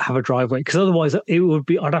have a driveway, because otherwise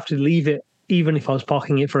I'd have to leave it. Even if I was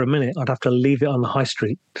parking it for a minute, I'd have to leave it on the high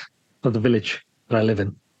street of the village that I live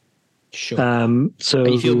in. Sure. So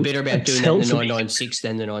and you feel better about doing that in the 996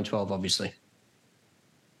 than the 912, obviously.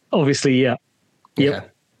 Obviously, yeah. Okay.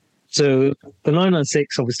 Yep. So the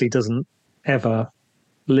 996 obviously doesn't ever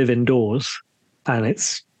live indoors, and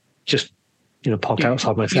it's just parked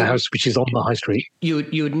outside my house, which is on the high street. You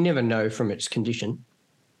would never know from its condition.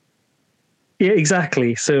 Yeah,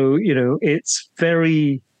 exactly. So it's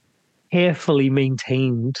very carefully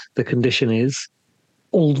maintained, the condition is,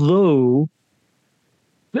 although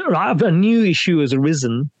a new issue has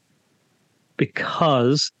arisen,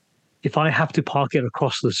 because if I have to park it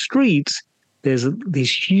across the street, there's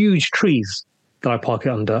these huge trees that I park it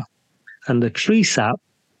under, and the tree sap,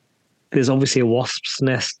 there's obviously a wasp's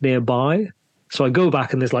nest nearby. So I go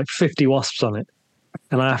back and there's like 50 wasps on it,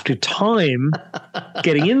 and I have to time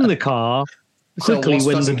getting in the car quickly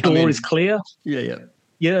when the door is clear.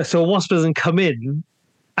 Yeah. So a wasp doesn't come in,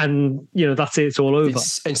 and that's it. It's all over.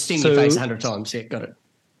 And sting your face 100 times. Yeah, got it.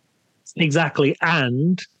 Exactly,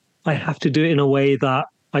 and I have to do it in a way that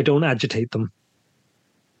I don't agitate them.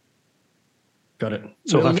 Got it.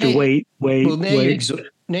 So I have to wait. Well, now your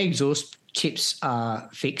exhaust tips are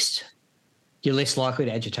fixed, you're less likely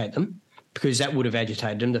to agitate them, because that would have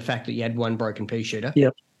agitated them. The fact that you had one broken pea shooter.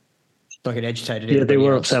 Yep. Like it agitated. Yeah, they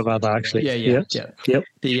were else. upset about that, actually. Yeah. Yep.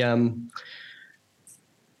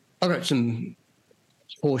 I've got some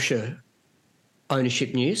Porsche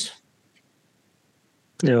ownership news.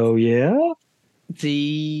 Oh yeah.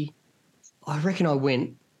 I reckon I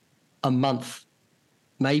went a month,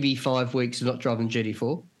 maybe 5 weeks of not driving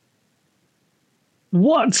GT4.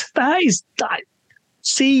 What? That.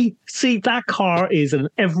 See, that car is an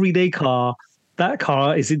everyday car. That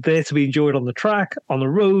car is there to be enjoyed on the track, on the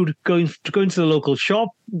road, going to the local shop,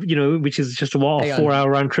 which is just a 4-hour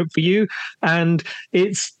round trip for you, and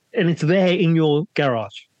it's there in your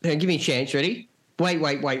garage. Hey, give me a chance. Ready? Wait.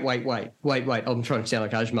 I'm trying to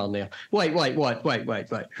sound like Ajmal now. Wait. Right.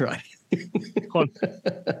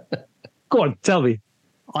 Go on, tell me.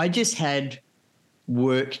 I just had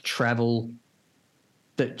work travel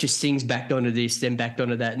that just things backed onto this, then backed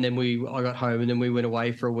onto that, and then I got home, and then we went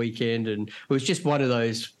away for a weekend, and it was just one of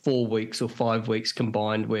those 4 weeks or 5 weeks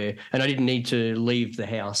combined and I didn't need to leave the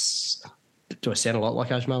house. Do I sound a lot like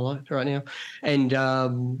Ajmal right now? And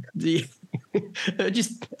it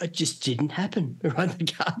just didn't happen. Right, the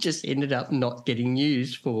car just ended up not getting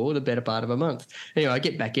used for the better part of a month. Anyway, I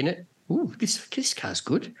get back in it. Ooh, this car's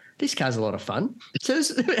good. This car's a lot of fun. So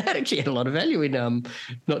it actually had a lot of value in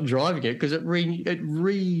not driving it, because it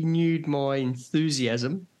renewed my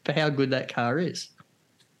enthusiasm for how good that car is.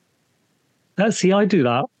 See, I do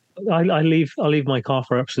that. I leave my car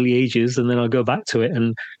for absolutely ages, and then I go back to it,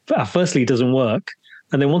 and firstly it doesn't work,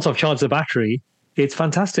 and then once I've charged the battery, it's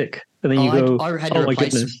fantastic. And then I had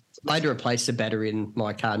to replace the battery in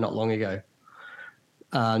my car not long ago.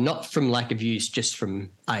 Not from lack of use, just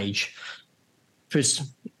from age.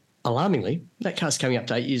 Because alarmingly, that car's coming up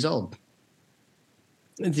to 8 years old.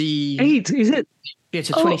 8, is it? Yeah, it's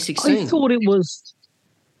a 2016. I thought it was.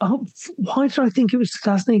 Oh, why did I think it was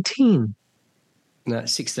 2018? No,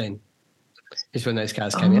 16 is when those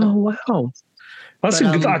cars came out. Oh, wow. That's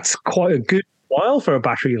But, that's quite a good while for a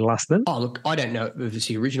battery to last then. oh, look, I don't know if it's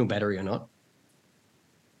the original battery or not.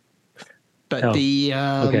 But Oh,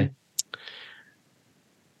 okay.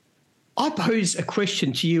 I pose a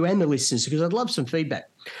question to you and the listeners because I'd love some feedback.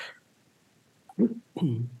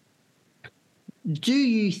 Do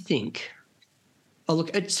you think? Oh,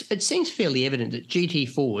 look, it seems fairly evident that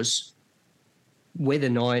GT4s, whether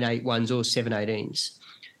 981s or 718s,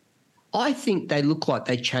 I think they look like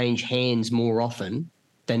they change hands more often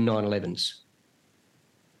than 911s.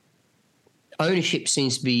 Ownership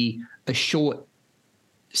seems to be a short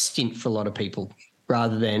stint for a lot of people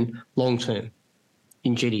rather than long-term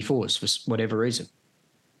in GT4s for whatever reason.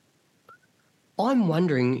 I'm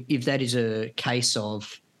wondering if that is a case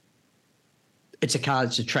of it's a car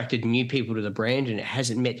that's attracted new people to the brand and it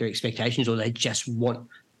hasn't met their expectations, or they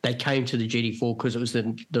came to the GT4 because it was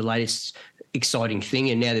the latest exciting thing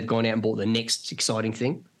and now they've gone out and bought the next exciting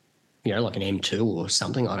thing, like an M2 or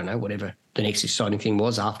something, I don't know, whatever the next exciting thing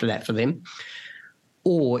was after that for them.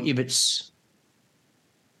 Or if it's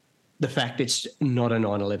the fact it's not a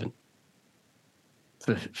 911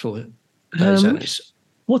 for those owners.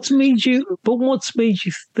 What's made you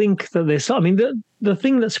think that this? I mean, the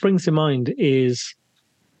thing that springs to mind is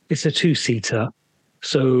it's a two-seater,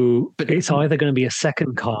 so it's either going to be a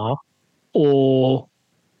second car, or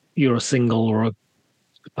you're a single or a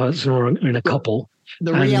person or in a couple.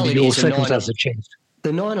 The reality is circumstances have changed.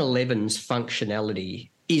 The 911's functionality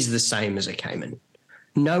is the same as a Cayman.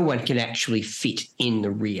 No one can actually fit in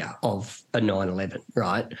the rear of a 911,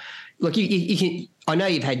 right? Look, you can. I know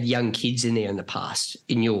you've had young kids in there in the past,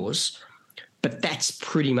 in yours, but that's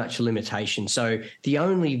pretty much a limitation. So the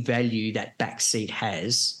only value that back seat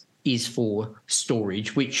has is for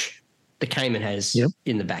storage, which the Cayman has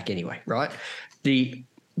in the back anyway, right? It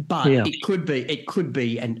could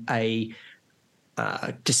be a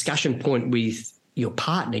discussion point with your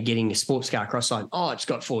partner getting a sports car across line. Oh, it's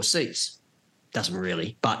got 4 seats. Doesn't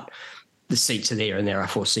really, but the seats are there and there are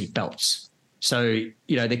 4 seat belts. So,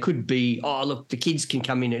 there could be, oh, look, the kids can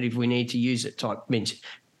come in and if we need to use it type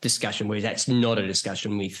discussion, where that's not a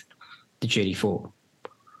discussion with the GT4,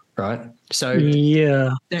 right? So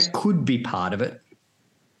that could be part of it.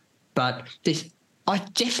 But I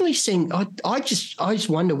definitely think, I just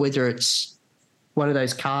wonder whether it's one of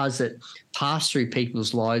those cars that pass through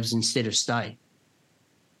people's lives instead of stay.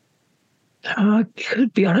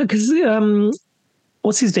 Could be, I don't know, because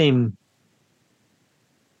what's his name?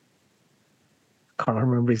 Can't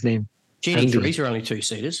remember his name. GT3s are only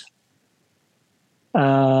 2-seaters.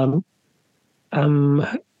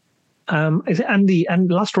 Is it Andy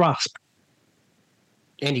and Last Rasp?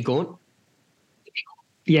 Andy Gaunt?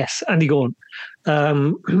 Yes, Andy Gaunt.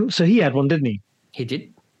 So he had one, didn't he? He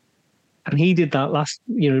did. And he did that last,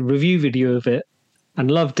 review video of it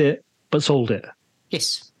and loved it, but sold it.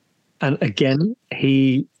 Yes. And again,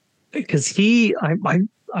 I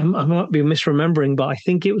might be misremembering, but I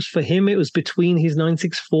think it was for him, it was between his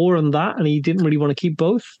 964 and that, and he didn't really want to keep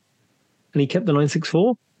both. And he kept the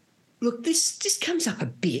 964. Look, this comes up a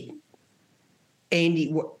bit.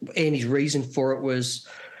 Andy's reason for it was,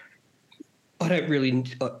 I don't really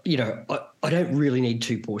need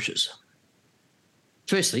 2 Porsches.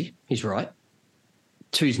 Firstly, he's right.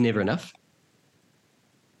 2's never enough.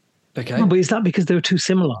 Okay. No, but is that because they were too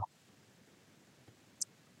similar?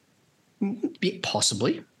 Yeah,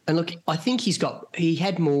 possibly. And look, I think he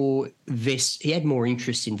has more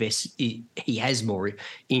interest invested in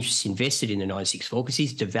the 964 because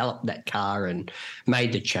he's developed that car and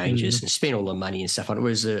made the changes and spent all the money and stuff on it.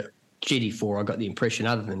 Whereas the GT4, I got the impression,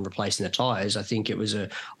 other than replacing the tyres, I think it was a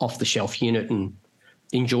off-the-shelf unit and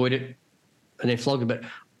enjoyed it and then flogged it. But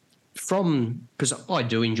because I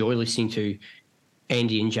do enjoy listening to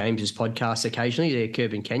Andy and James's podcasts occasionally, they're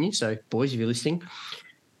Curb and Canyon. So, boys, if you're listening,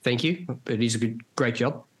 thank you. It is a great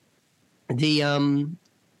job. A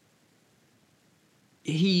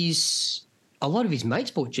lot of his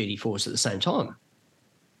mates bought GT4s at the same time.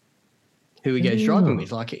 Who he goes driving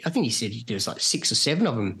with, I think he said there was 6 or 7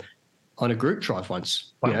 of them on a group drive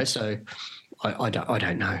once. Wow. So I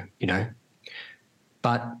don't know,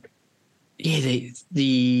 but yeah,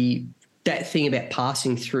 that thing about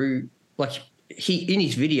passing through, in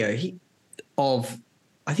his video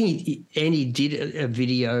Andy did a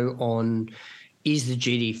video on, is the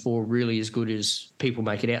GT4 really as good as people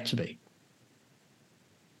make it out to be?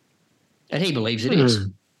 And he believes it is.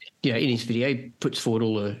 In his video, he puts forward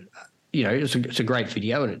all the, it's a great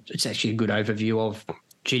video and it's actually a good overview of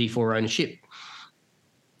GT4 ownership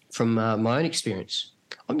from my own experience.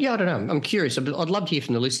 I don't know. I'm curious. I'd love to hear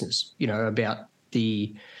from the listeners, about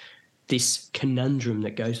this conundrum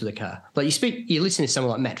that goes with the car. You listen to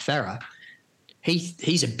someone like Matt Farah,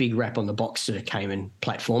 he's a big rap on the box to the Cayman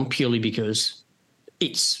platform purely because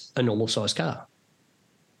it's a normal sized car,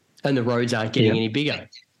 and the roads aren't getting any bigger,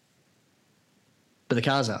 but the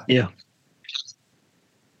cars are. Yeah,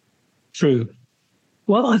 true.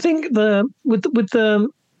 Well, I think with the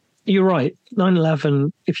you're right.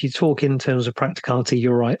 911. If you talk in terms of practicality,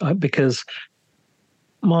 you're right, because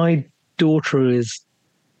my daughter is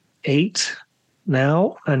 8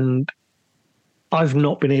 now, and I've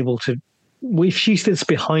not been able to. If she sits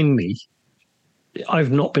behind me,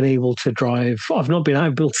 I've not been able to drive. I've not been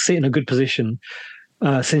able to sit in a good position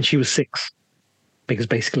since she was 6, because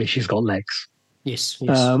basically she's got legs. Yes.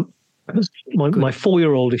 My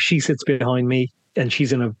 4-year-old, if she sits behind me and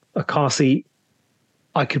she's in a car seat,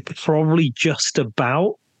 I could probably just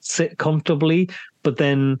about sit comfortably, but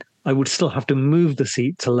then I would still have to move the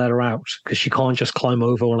seat to let her out because she can't just climb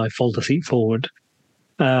over when I fold the seat forward.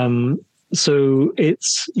 So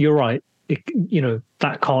you're right.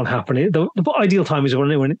 That can't happen. The ideal time is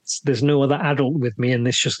when there's no other adult with me and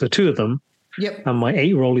it's just the two of them. Yep. And my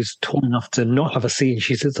 8-year-old is tall enough to not have a seat and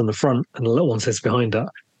she sits on the front and the little one sits behind her.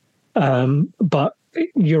 But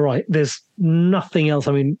you're right. There's nothing else.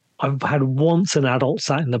 I mean, I've had once an adult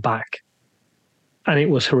sat in the back and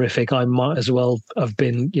it was horrific. I might as well have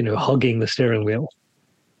been, hugging the steering wheel.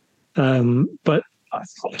 But I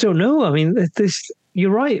don't know. I mean,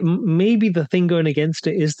 you're right. Maybe the thing going against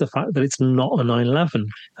it is the fact that it's not a 911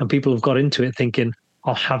 and people have got into it thinking,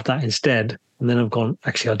 I'll have that instead. And then I've gone,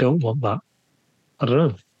 actually, I don't want that. I don't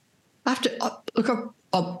know.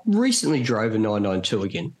 I recently drove a 992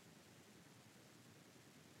 again.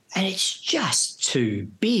 And it's just too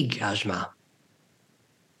big, Ajma.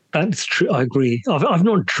 That's true. I agree. I've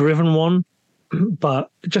not driven one,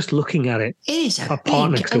 but just looking at it, it is a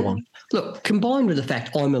park next to one. Look, combined with the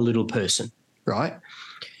fact I'm a little person, right?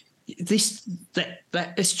 It's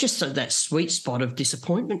just that sweet spot of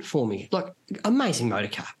disappointment for me. Like, amazing motor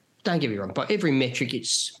car. Don't get me wrong. By every metric,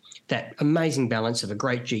 it's that amazing balance of a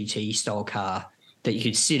great GT style car that you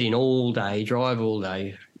could sit in all day, drive all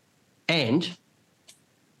day, and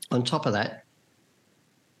on top of that,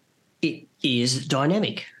 it is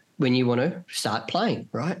dynamic when you want to start playing,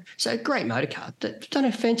 right? So great motor car. They've done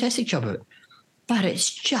a fantastic job of it. But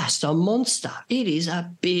it's just a monster. It is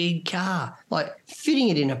a big car. Like, fitting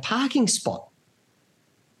it in a parking spot.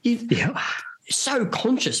 You're so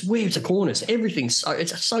conscious. Where's the corners? Everything's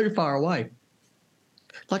it's so far away.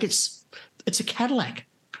 Like, it's a Cadillac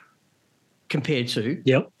compared to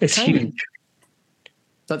it's Cayman. huge.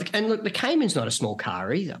 And look, the Cayman's not a small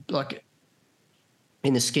car either. Like,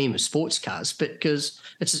 in the scheme of sports cars, but because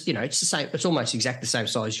it's the same. It's almost exactly the same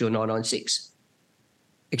size as your 996,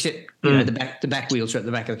 except the back wheels are at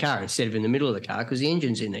the back of the car instead of in the middle of the car because the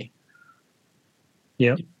engine's in there.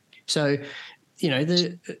 Yeah. So,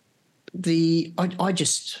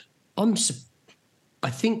 I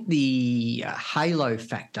think the halo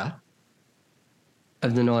factor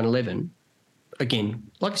of the 911, again,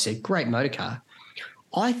 like I said, great motor car.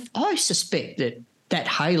 I suspect that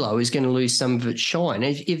halo is going to lose some of its shine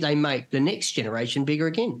if they make the next generation bigger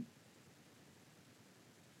again.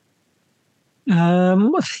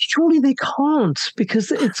 Surely they can't,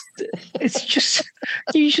 because it's just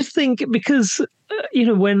you just think, because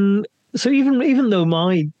even though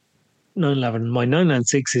my 911, my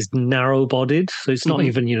 996 is narrow bodied, so it's not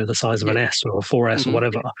even the size of an S or a 4S or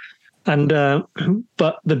whatever, and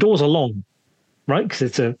but the doors are long, right? Because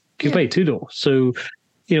it's a coupe 2-door, so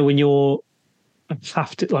when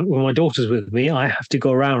when my daughter's with me, I have to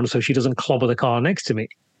go around so she doesn't clobber the car next to me.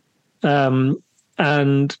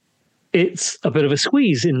 And it's a bit of a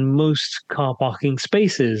squeeze in most car parking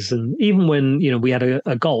spaces. And even when, we had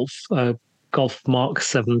a Golf Mark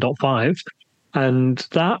 7.5, and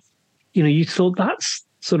that, you thought that's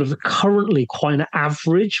sort of currently quite an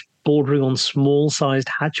average, bordering on small-sized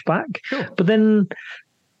hatchback. Sure. But then,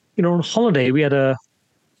 on holiday, we had a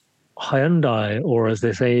Hyundai, or as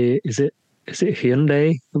they say, is it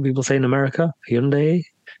Hyundai that people say in America? Hyundai.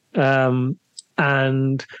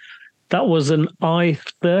 And that was an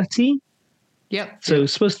i30. Yep. So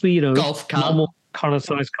it's supposed to be, Golf car, normal kind of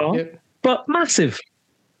size car, but massive.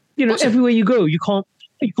 Awesome. Everywhere you go, you can't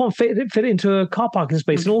fit it into a car parking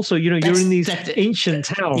space. And also, you're in these ancient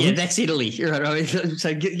towns. Yeah, that's Italy. Right.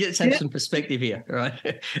 So let's have some perspective here, right?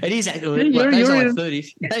 It is actually, those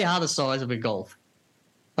i30s, they are the size of a Golf.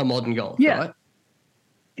 A modern Golf, right?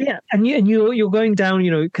 Yeah, and you're going down,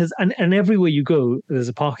 because and everywhere you go, there's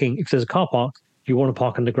a parking. If there's a car park, you want to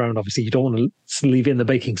park underground. Obviously, you don't want to leave it in the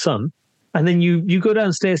baking sun. And then you go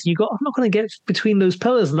downstairs and you go, I'm not going to get between those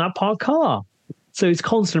pillars and that parked car. So it's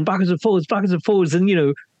constant backwards and forwards, and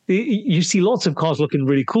you see lots of cars looking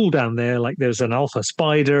really cool down there. Like there's an Alpha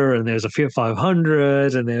Spider, and there's a Fiat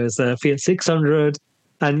 500, and there's a Fiat 600,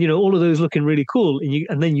 and all of those looking really cool.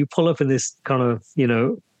 And then you pull up in this kind of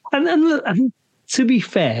and to be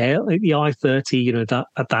fair, like the i30, that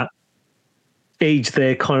at that age,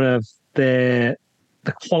 the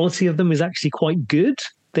quality of them is actually quite good.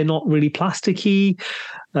 They're not really plasticky,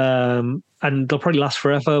 and they'll probably last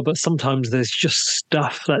forever. But sometimes there's just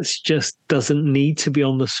stuff that's just doesn't need to be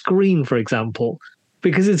on the screen, for example,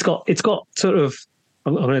 because it's got sort of.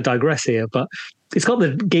 I'm going to digress here, but it's got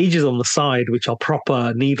the gauges on the side, which are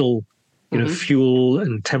proper needle, fuel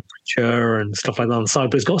and temperature and stuff like that on the side.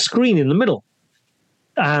 But it's got a screen in the middle,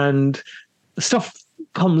 and stuff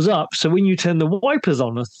comes up. So when you turn the wipers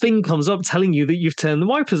on, a thing comes up telling you that you've turned the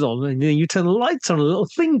wipers on, and then you turn the lights on, a little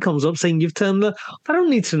thing comes up saying you've turned the. I don't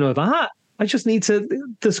need to know that. I just need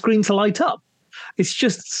the screen to light up. It's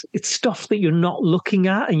stuff that you're not looking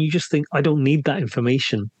at, and you just think, I don't need that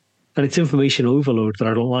information, and it's information overload that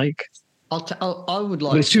I don't like. I would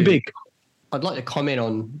like. But it's too big. I'd like to comment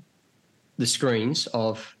on the screens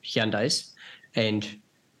of Hyundais and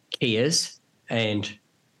Kias and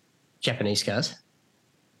Japanese cars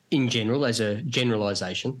in general, as a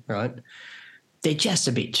generalization, right? They're just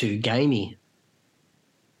a bit too gamey.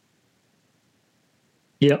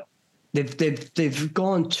 Yep. They've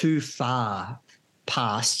gone too far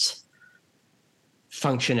past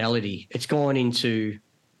functionality. It's gone into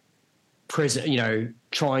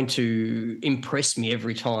trying to impress me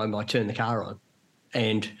every time I turn the car on.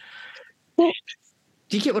 And do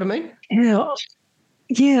you get what I mean? Yeah.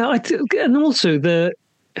 And also it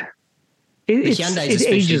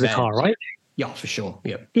ages a car, right? Yeah, for sure.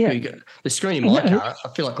 Yeah. Yeah. The screen in my car, I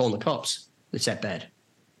feel like calling the cops. It's that bad.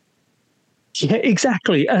 Yeah,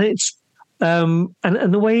 exactly. And it's and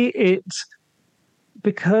the way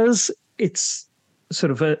because it's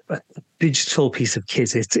sort of a digital piece of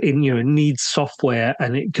kit. It needs software,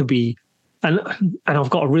 and it could be, and I've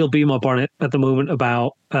got a real bee in my bonnet at the moment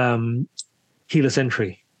about keyless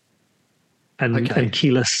entry and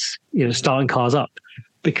keyless, starting cars up,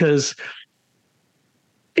 because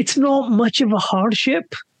it's not much of a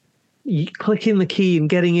hardship. You clicking the key and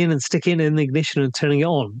getting in and sticking it in the ignition and turning it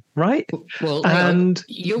on, right? Well,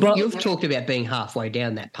 you've talked about being halfway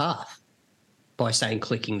down that path by saying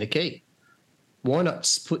clicking the key. Why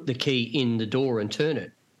not put the key in the door and turn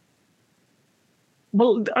it?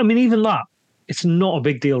 Well, I mean, even that, it's not a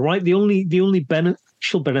big deal, right? The only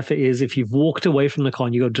beneficial benefit is if you've walked away from the car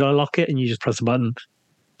and you go, did I lock it? And you just press a button.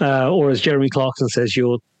 Or as Jeremy Clarkson says,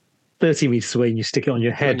 you're 30 meters away and you stick it on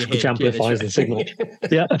your head, which amplifies the signal.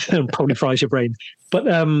 Yeah, and probably fries your brain. But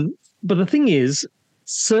the thing is,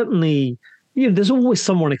 certainly, there's always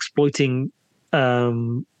someone exploiting a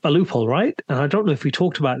loophole, right? And I don't know if we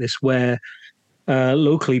talked about this, where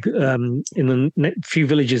locally in the few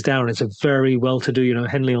villages down, it's a very well-to-do,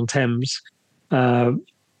 Henley-on-Thames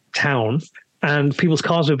town, and people's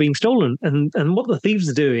cars are being stolen. And what the thieves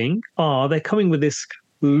are doing they're coming with this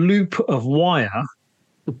loop of wire,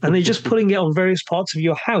 and they're just putting it on various parts of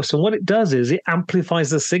your house. And what it does is it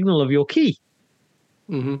amplifies the signal of your key.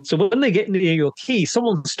 Mm-hmm. So when they get near your key,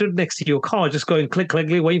 someone stood next to your car just going click, click,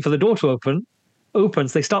 click, waiting for the door to open.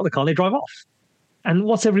 Opens, they start the car, and they drive off. And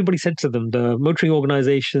what's everybody said to them? The motoring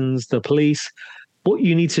organizations, the police, what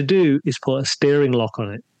you need to do is put a steering lock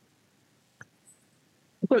on it.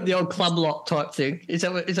 The old club lock type thing. Is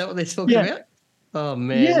that what they're talking about? Oh,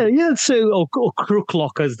 man. Yeah. So, or crook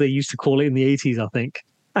lock, as they used to call it in the 80s, I think.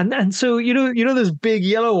 And so, those big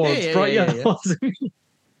yellow ones, bright yellow ones.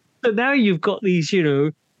 So now you've got these,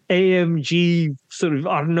 AMG sort of,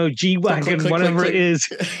 I don't know, G-Wagon, whatever it is.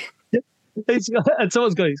 And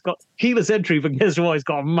someone's going, it's got keyless entry, but guess what? It's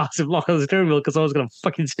got a massive lock on the steering wheel because someone's going to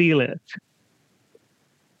fucking steal it.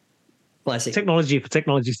 Classic. Technology for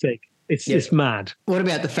technology's sake. It's mad. What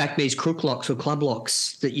about the fact there's crook locks or club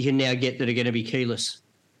locks that you can now get that are going to be keyless?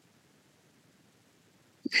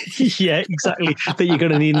 Yeah, exactly. That you're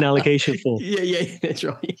going to need an allocation for. Yeah, that's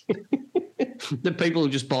right. That people will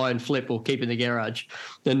just buy and flip or keep in the garage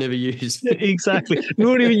and never use. Exactly. We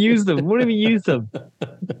won't even use them.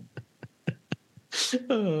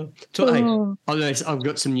 So, I've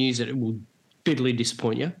got some news that will bitterly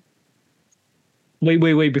disappoint you.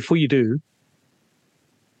 Wait. Before you do.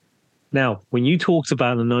 Now, when you talked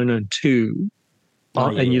about the 992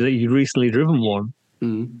 and you'd recently driven one,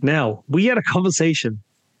 now, we had a conversation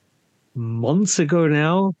months ago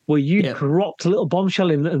now where you dropped a little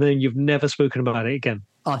bombshell in, and then you've never spoken about it again.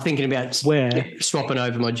 Thinking about swapping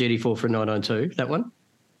over my GT4 for a 992, that one?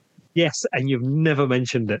 Yes, and you've never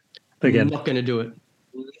mentioned it again. I'm not going to do it.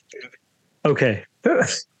 Okay.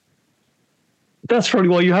 That's probably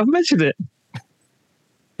why you haven't mentioned it.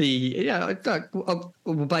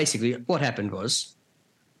 Well, basically, what happened was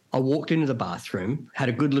I walked into the bathroom, had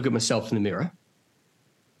a good look at myself in the mirror,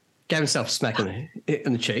 gave myself a smack in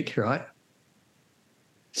the cheek, right?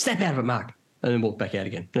 Snap out of it, Mark, and then walked back out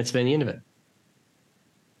again. That's been the end of it.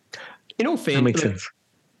 In all fairness, That makes sense.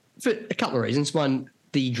 For a couple of reasons. One,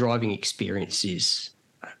 the driving experience is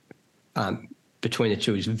between the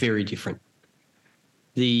two is very different.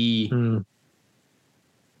 The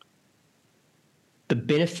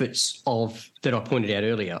benefits of that I pointed out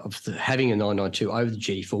earlier of having a 992 over the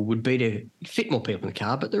GT4 would be to fit more people in the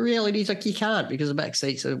car, but the reality is like you can't because the back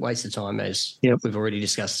seats are a waste of time, as we've already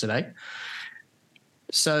discussed today.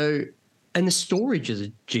 So, and the storage of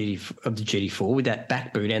the GT4 with that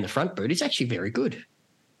back boot and the front boot is actually very good.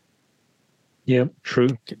 Yeah, true.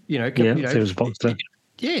 Seems Boxster.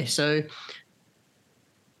 Yeah, so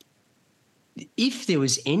if there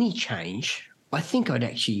was any change, I think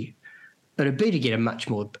it'd be to get a much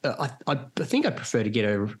more. I think I'd prefer to get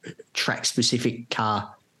a track-specific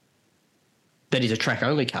car that is a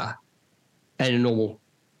track-only car, and a normal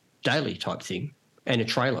daily type thing, and a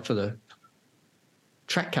trailer for the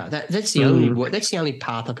track car. That's the only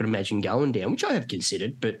path I could imagine going down, which I have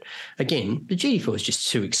considered. But again, the GT4 is just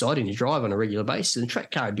too exciting to drive on a regular basis, and the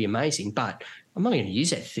track car would be amazing. But I'm only going to use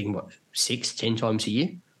that thing 6-10 times a year,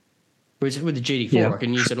 whereas with the GT4 I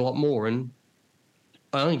can use it a lot more, and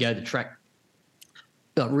I only go to the track.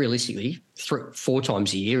 Realistically, 3-4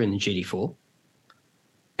 times a year in the GT4.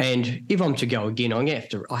 And if I'm to go again, I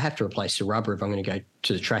have to replace the rubber if I'm going to go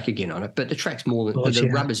to the track again on it. But the track's the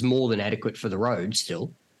rubber's more than adequate for the road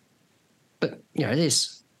still. But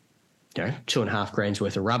there's $2,500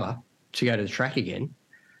 worth of rubber to go to the track again.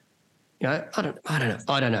 I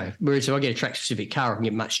don't know. Whereas if I get a track specific car, I can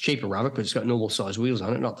get much cheaper rubber because it's got normal size wheels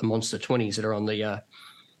on it, not the monster 20s that are on the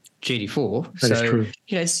GT4. That is true.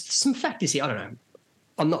 There's some factors here. I don't know.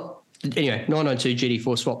 I'm not. Anyway, 992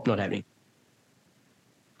 GT4 swap, not happening.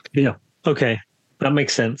 Yeah. Okay. That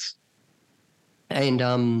makes sense.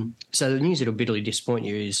 And so the news that'll bitterly disappoint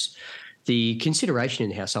you is the consideration in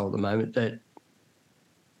the household at the moment that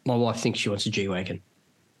my wife thinks she wants a G-Wagon.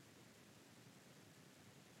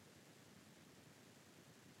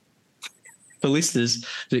 For listeners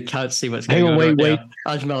that can't see what's going on right now,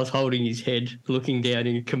 Ajmal's holding his head, looking down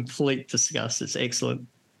in complete disgust. It's excellent.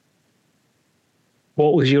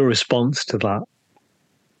 What was your response to that?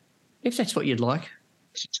 If that's what you'd like.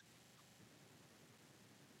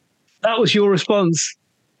 That was your response?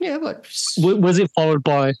 Yeah, but... Was it followed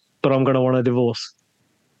by, but I'm going to want a divorce?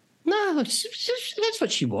 No, that's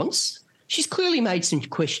what she wants. She's clearly made some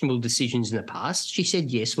questionable decisions in the past. She said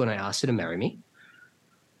yes when I asked her to marry me.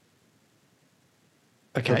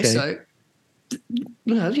 Okay. So...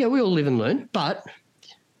 we all live and learn, but...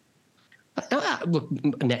 look,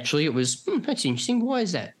 naturally it was, that's interesting. Why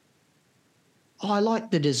is that? I like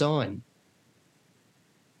the design.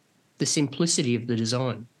 The simplicity of the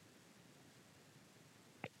design.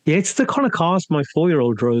 Yeah, it's the kind of cars my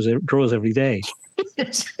 4-year-old draws every day.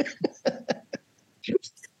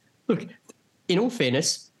 Look, in all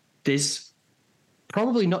fairness, there's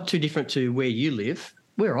probably not too different to where you live.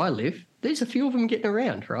 Where I live, there's a few of them getting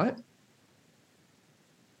around, right?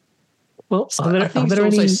 Well, so I think it's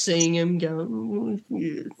also seeing him going.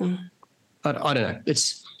 I don't know.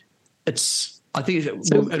 It's. I think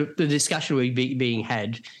the discussion will be being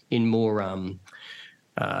had in more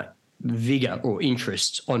vigor or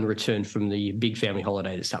interest on return from the big family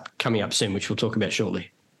holiday that's coming up soon, which we'll talk about shortly.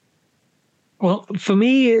 Well, for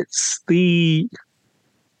me, it's I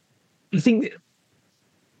think.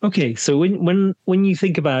 Okay, so when you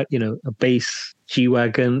think about a base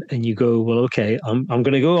G-Wagon and you go, well, okay, I'm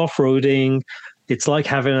going to go off-roading. It's like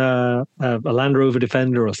having a Land Rover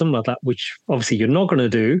Defender or something like that, which obviously you're not going to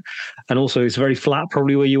do. And also it's very flat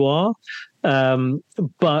probably where you are.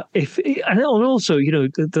 But also,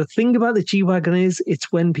 the thing about the G-Wagon is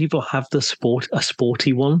it's when people have a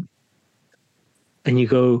sporty one and you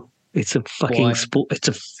go, it's a fucking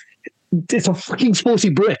it's a fucking sporty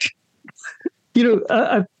brick.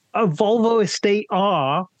 A Volvo Estate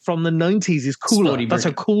R from the 90s is cooler. That's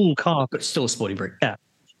a cool car. But still a sporty brick. Yeah.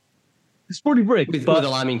 A sporty brick. With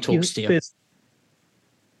alarming torque steer.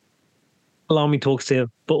 Alarming torque steer.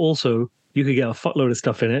 But also, you could get a fuckload of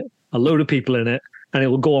stuff in it, a load of people in it, and it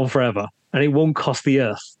will go on forever. And it won't cost the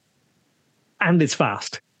earth. And it's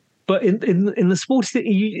fast. But in the sporty,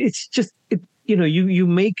 it's just, you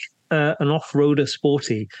make an off-roader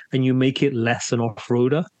sporty and you make it less an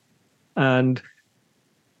off-roader. And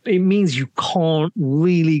it means you can't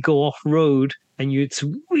really go off-road and it's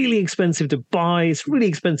really expensive to buy. It's really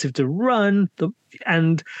expensive to run,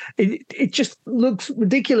 and it just looks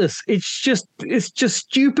ridiculous. It's just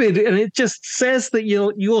stupid, and it just says that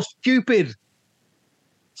you're stupid.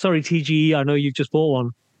 Sorry, TGE. I know you've just bought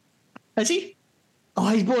one. Has he? Oh,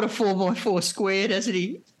 he's bought a 4x4 squared, hasn't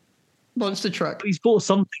he? Monster truck. He's bought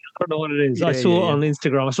something. I don't know what it is. Yeah, I saw it yeah. on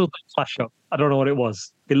Instagram. I saw the flash up. I don't know what it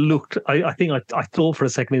was. It looked. I think I thought for a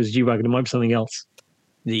second it was a G-Wagon. It might be something else.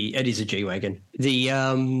 It is a G-Wagon.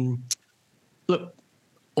 Look,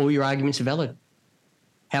 all your arguments are valid.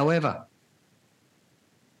 However,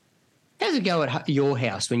 how does it go at your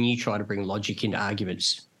house when you try to bring logic into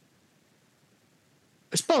arguments?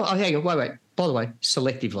 Hang on, wait. By the way,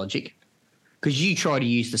 selective logic. Because you try to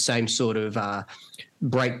use the same sort of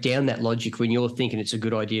break down that logic when you're thinking it's a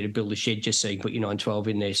good idea to build a shed just so you can put your 912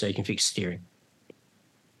 in there so you can fix steering.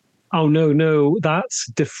 Oh, no, that's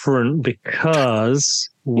different because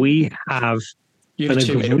we have an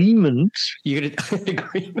agreement. You got an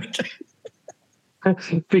agreement.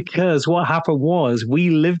 Because what happened was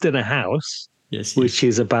we lived in a house, which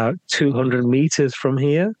is about 200 meters from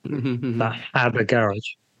here, that had a garage,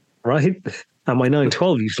 right? And my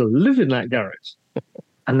 912 used to live in that garage.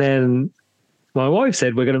 And then my wife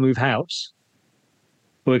said, we're going to move house.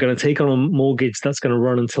 We're going to take on a mortgage that's going to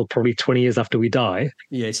run until probably 20 years after we die.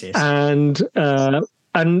 Yes. And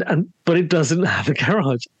but it doesn't have a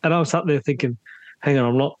garage. And I was sat there thinking, hang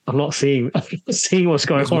on, I'm not seeing what's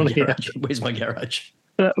going on here. Where's my garage?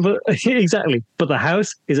 But exactly. But the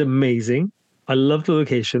house is amazing. I love the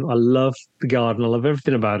location. I love the garden. I love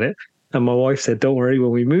everything about it. And my wife said, don't worry,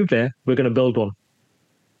 when we move there, we're going to build one.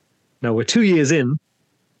 Now we're 2 years in.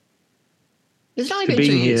 It's only been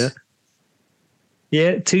 2 years.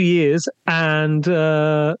 Yeah, 2 years. And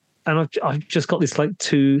I've just got this like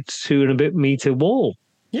two and a bit meter wall.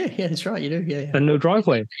 Yeah, that's right. You do. Yeah. And no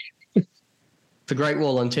driveway. The Great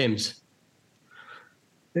Wall on Thames.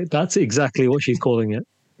 That's exactly what she's calling it.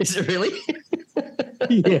 Is it really?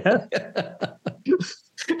 Yeah.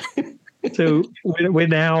 So we're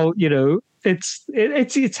now,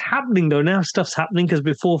 it's happening though. Now stuff's happening because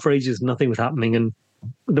before for ages nothing was happening, and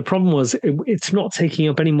the problem was it's not taking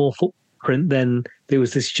up any more footprint than there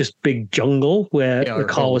was this just big jungle where the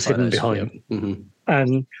car was hidden behind. Yeah.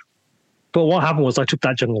 Mm-hmm. But what happened was I took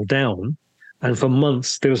that jungle down, and for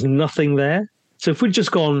months there was nothing there. So if we'd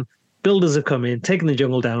just gone, builders have come in, taken the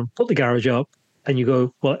jungle down, put the garage up, and you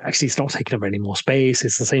go, well, actually it's not taking up any more space.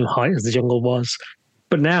 It's the same height as the jungle was.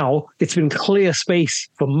 But now it's been clear space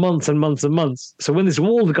for months and months and months. So when this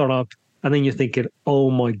wall's gone up, and then you're thinking,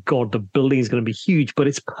 oh my God, the building is going to be huge, but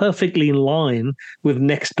it's perfectly in line with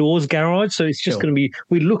next door's garage. So it's just going to be,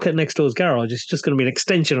 we look at next door's garage, it's just going to be an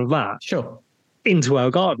extension of that into our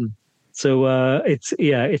garden. So it's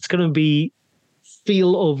going to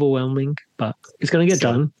feel overwhelming, but it's going to get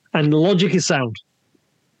done. And the logic is sound.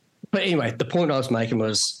 But anyway, the point I was making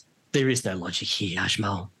was there is no logic here,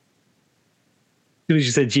 Ajmal. As soon as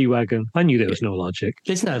you said G-Wagon, I knew there was no logic.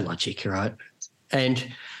 There's no logic, right?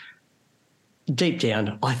 And deep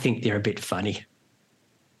down, I think they're a bit funny.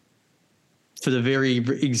 For the very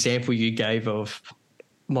example you gave of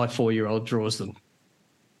my 4-year-old draws them.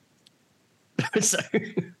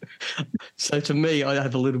 So to me, I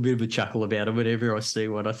have a little bit of a chuckle about it whenever I see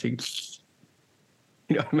one. I think,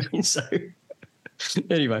 you know what I mean? So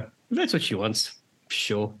anyway, if that's what she wants,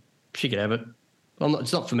 sure, she can have it.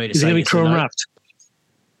 It's not for me to say. Is it going to be chrome wrapped?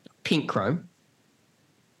 Pink chrome.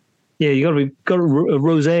 Yeah, you got a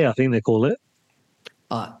rosé, I think they call it.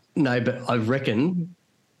 No, but I reckon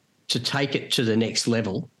to take it to the next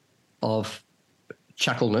level of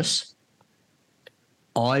chuckleness,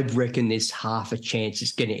 I reckon there's half a chance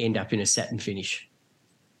it's going to end up in a satin finish.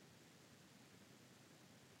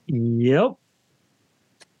 Yep.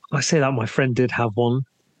 I say that my friend did have one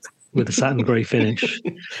with a satin grey finish.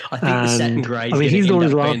 I think the satin grey is he's going to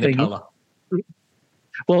end up laughing. being the colour.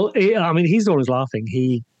 Well, he's the one who's laughing.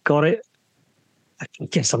 He got it.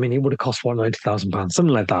 Yes, it would have cost £90,000,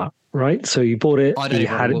 something like that, right? So he bought it. He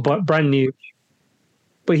had it brand new,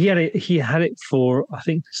 but he had it for I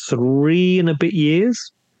think 3 and a bit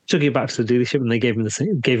years. Took it back to the dealership, and they gave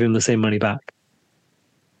him the same money back.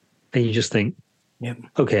 And you just think, yep,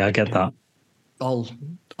 okay, I get that.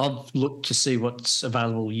 I've looked to see what's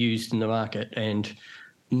available used in the market, and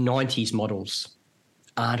 90s models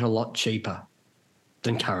aren't a lot cheaper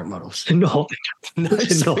than current models. No,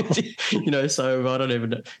 so, so I don't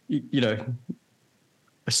even know.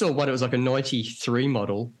 I saw one, it was like a 93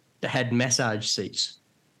 model that had massage seats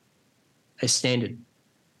as standard.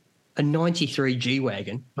 A 93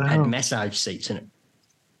 G-Wagon had massage seats in it.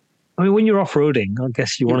 When you're off-roading, I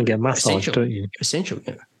guess you want to get massaged, don't you? Essential,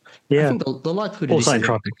 yeah. Yeah. I think the likelihood Or of side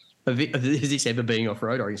traffic. of this ever being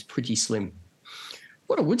off-road, I think, is pretty slim.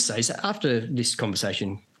 What I would say is that after this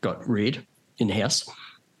conversation got reared in the house,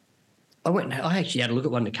 I actually had a look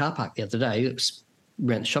at one in the car park the other day. It was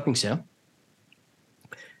around the shopping centre.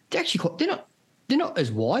 They're not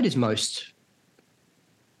as wide as most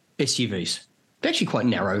SUVs. They're actually quite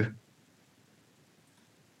narrow.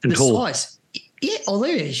 And the tall. size, yeah,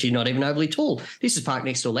 they're actually not even overly tall. This is parked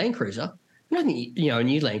next to a Land Cruiser. And I think, a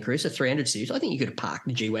new Land Cruiser, 300 series, I think you could have parked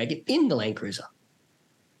the G-Wagon in the Land Cruiser.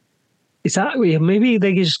 Is that maybe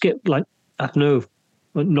they just get like, I don't know,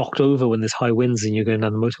 knocked over when there's high winds and you're going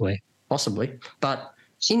down the motorway? Possibly. But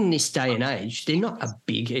in this day and age, they're not a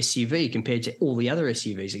big SUV compared to all the other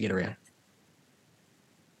SUVs that get around.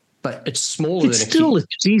 But it's smaller It's than a still kid. a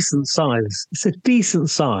decent size. It's a decent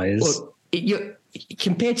size. Look,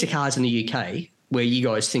 compared to cars in the UK, where you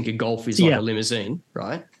guys think a Golf is like a limousine,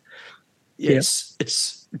 right? Yes,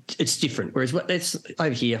 it's different. Whereas it's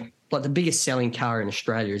over here, like the biggest selling car in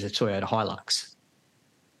Australia is a Toyota Hilux.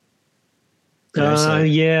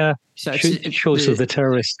 Yeah. So choice of the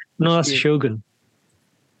terrorist. No, that's Shogun.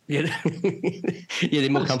 Yeah, yeah, they're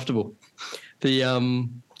more comfortable. We're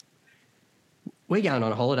going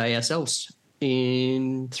on a holiday ourselves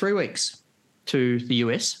in 3 weeks to the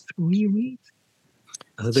US. 3 weeks?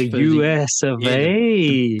 The US of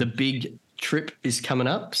A. The big trip is coming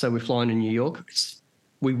up. So we're flying to New York.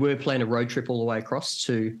 We were planning a road trip all the way across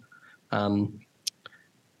to LA,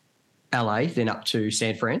 then up to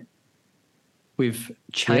San Fran. We've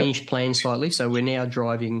changed plans slightly. So we're now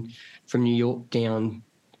driving from New York down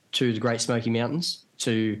to the Great Smoky Mountains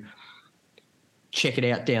to check it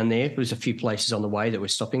out down there. There's a few places on the way that we're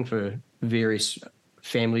stopping for various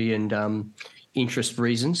family and interest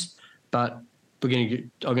reasons. But I'm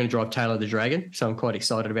going to drive Taylor the Dragon, so I'm quite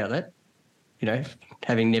excited about that.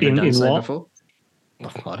 Having never done so before.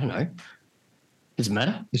 I don't know. Does it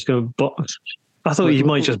matter? Just go. I thought you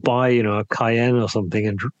might just buy, a Cayenne or something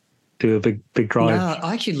and do a big drive. No,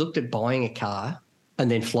 I actually looked at buying a car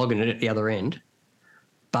and then flogging it at the other end.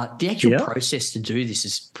 But the actual process to do this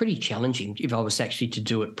is pretty challenging if I was actually to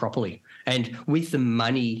do it properly. And with the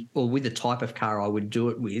money or with the type of car I would do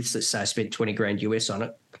it with, let's say I spent 20 grand US on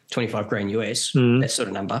it, 25 grand US, that sort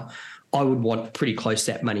of number, I would want pretty close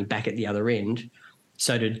to that money back at the other end.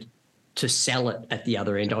 So to sell it at the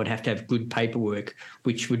other end, I would have to have good paperwork,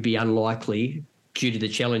 which would be unlikely due to the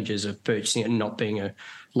challenges of purchasing it and not being a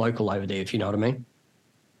local over there, if you know what I mean.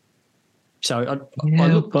 So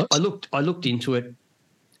I looked into it.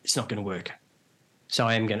 It's not going to work. So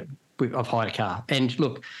I've hired a car. And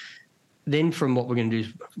look, then from what we're going to do,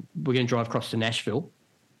 we're going to drive across to Nashville,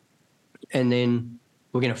 and then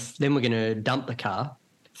we're going to dump the car,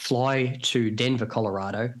 fly to Denver,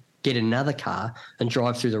 Colorado, get another car and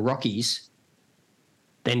drive through the Rockies,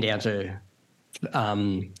 then down to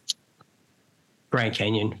Grand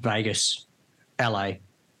Canyon, Vegas, LA,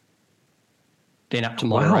 then up to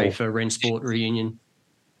Monterey for Rensport reunion,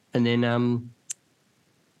 and then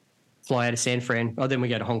fly out of San Fran. Oh, then we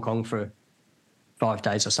go to Hong Kong for 5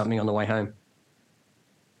 days or something on the way home,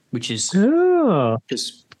 which is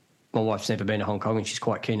because my wife's never been to Hong Kong and she's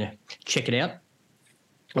quite keen to check it out.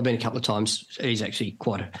 I've been a couple of times. It is actually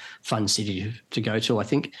quite a fun city to go to, I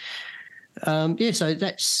think. So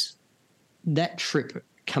that's that trip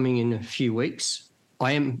coming in a few weeks.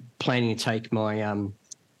 I am planning to take my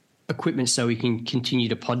equipment so we can continue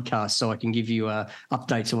to podcast, so I can give you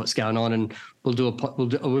updates on what's going on, and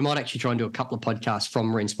we might actually try and do a couple of podcasts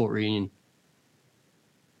from Rensport reunion.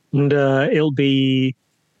 And it'll be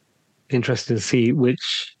interesting to see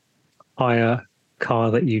which hire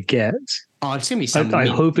car that you get. Oh, it's going to be some. I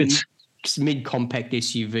hope it's mid-compact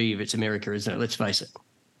SUV if it's America, isn't it? Let's face it.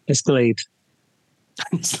 Escalade.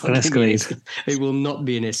 It's not an Escalade. It will not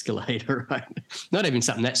be an Escalade, right? Not even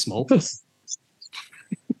something that small. It's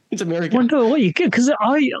America. I wonder what you get, because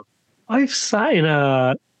I've sat in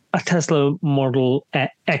a Tesla Model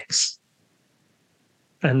X,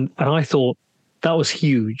 and I thought that was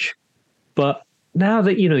huge, but now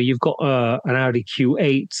that you've got an Audi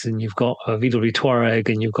Q8 and you've got a VW Touareg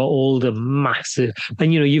and you've got all the massive,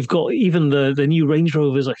 and you've got even the new Range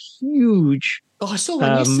Rovers are huge. Oh, I saw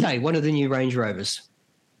one yesterday. One of the new Range Rovers.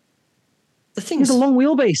 The thing's a long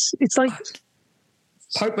wheelbase. It's like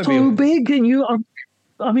so big, and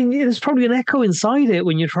there's probably an echo inside it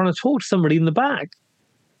when you're trying to talk to somebody in the back,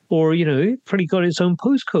 or it's probably got its own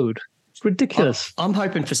postcode. It's ridiculous. I'm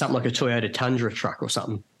hoping for something like a Toyota Tundra truck or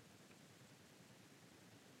something.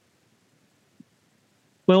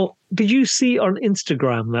 Well, did you see on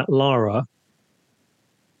Instagram that Lara,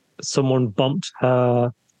 someone bumped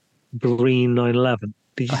her green 911?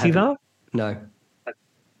 Did you see that? No.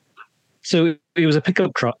 So it was a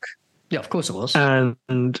pickup truck, Yeah, of course it was.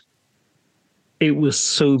 and it was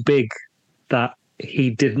so big that he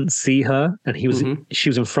didn't see her, and she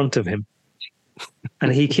was in front of him,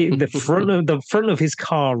 and the front of his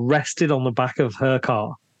car rested on the back of her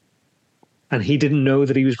car, and he didn't know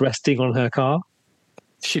that he was resting on her car.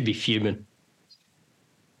 Should be fuming.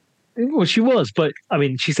 Well, she was, but I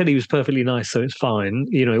mean, she said he was perfectly nice, so it's fine.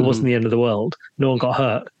 You know, it wasn't the end of the world. No one got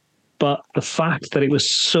hurt. But the fact that it was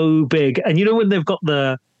so big, and you know when they've got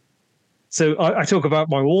so I talk about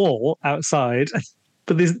my wall outside,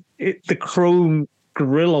 but the chrome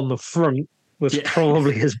grill on the front was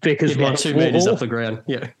probably as big as my 2 wall. meters off the ground.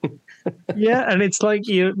 Yeah. Yeah, and it's like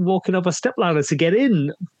you're walking up a stepladder to get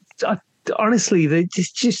in. Honestly, they're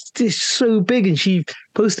just so big. And she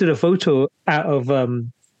posted a photo out of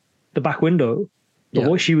the back window of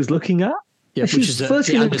what she was looking at. Yeah, which is the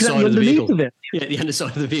underside of the vehicle. Yeah, the underside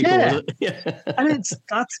of the vehicle. Yeah, wasn't it? Yeah. And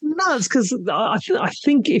that's nuts because I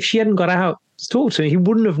think if she hadn't got out to talk to him, he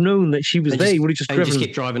wouldn't have known that she was there. He would have just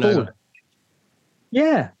kept driving forward. over.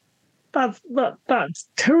 Yeah, that's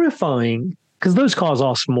terrifying because those cars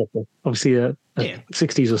are small. Obviously,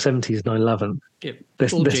 60s or 70s 911. Yep, they're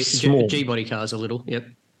small. G-body cars a little. Yep.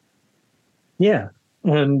 Yeah,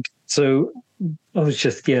 and so I was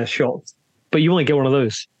just shocked. But you might get one of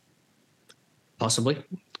those. Possibly.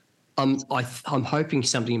 I'm hoping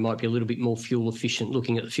something might be a little bit more fuel efficient,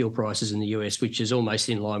 looking at the fuel prices in the US, which is almost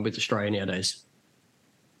in line with Australia nowadays.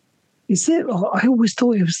 Is it? I always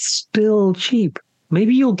thought it was still cheap.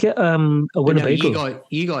 Maybe you'll get a Winnebago. No,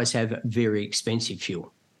 you guys have very expensive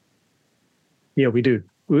fuel. Yeah, we do.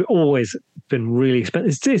 We've always been really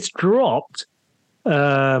expensive. It's dropped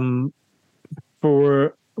for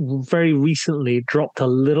very recently, dropped a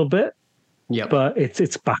little bit. Yeah, but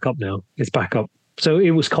it's back up now. It's back up. So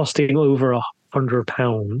it was costing over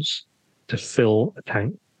 £100 to fill a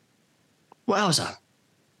tank. Wowza!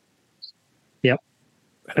 Yep,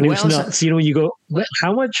 and it was nuts. You know, you go,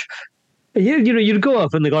 how much? You know, you'd go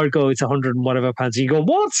up and the guy would go, it's 100 and whatever pounds. And you go,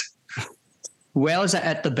 what? Wowza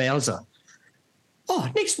at the Bowser.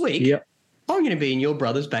 Oh, next week, I'm going to be in your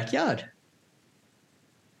brother's backyard.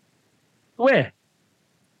 Where?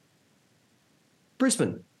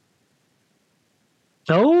 Brisbane.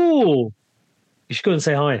 Oh, you should go and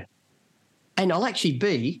say hi. And I'll actually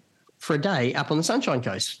be for a day up on the Sunshine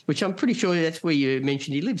Coast, which I'm pretty sure that's where you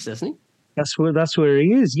mentioned he lives, doesn't he? That's where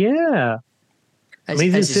he is. Yeah,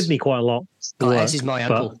 he's in Sydney quite a lot. As is my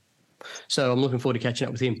uncle. So I'm looking forward to catching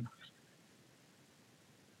up with him.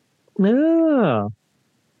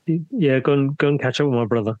 Yeah, go and catch up with my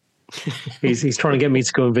brother. He's trying to get me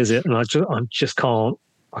to go and visit, and I just can't.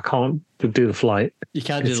 I can't do the flight. You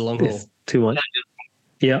can't do the long haul. Too much.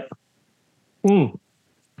 Yeah. I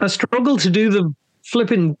struggle to do the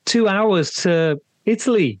flipping 2 hours to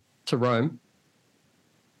Italy. To Rome?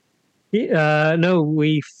 No,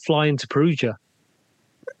 we fly into Perugia.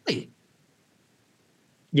 Really?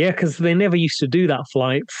 Yeah, because they never used to do that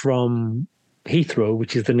flight from Heathrow,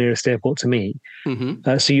 which is the nearest airport to me.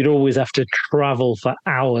 Mm-hmm. So you'd always have to travel for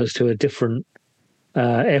hours to a different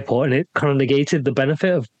airport, and it kind of negated the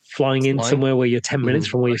benefit of flying in somewhere where you're 10 minutes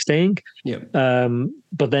from where you're staying. Yeah.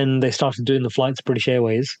 But then they started doing the flights British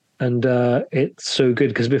Airways, and it's so good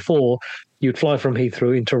because before you'd fly from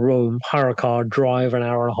Heathrow into Rome, hire a car, drive an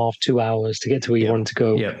hour and a half, 2 hours to get to where you wanted to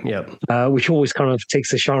go. Yeah. Which always kind of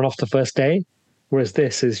takes the shine off the first day. Whereas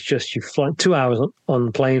this is just you fly 2 hours on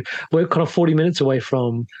the plane. We're kind of 40 minutes away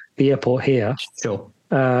from the airport here. Sure.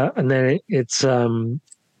 And then it's 2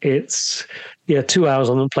 hours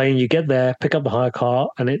on the plane. You get there, pick up the hire car,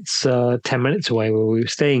 and it's 10 minutes away where we were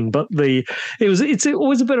staying. But it's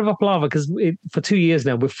always a bit of a palaver because for 2 years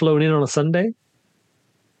now we've flown in on a Sunday,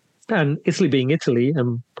 and Italy being Italy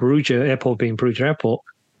and Perugia Airport being Perugia Airport,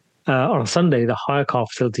 on a Sunday the hire car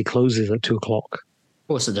facility closes at 2:00. Of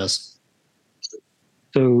course it does.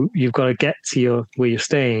 So you've got to get to where you're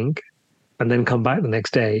staying, and then come back the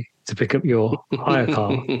next day to pick up your hire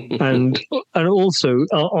car. And also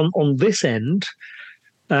on this end,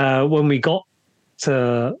 when we got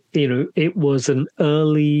to, it was an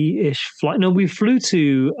early-ish flight. No, we flew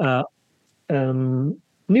to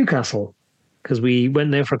Newcastle because we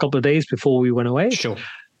went there for a couple of days before we went away. Sure.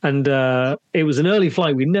 And it was an early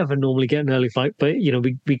flight. We never normally get an early flight, but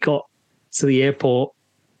we got to the airport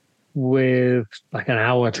with like an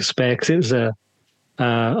hour to spare because it was a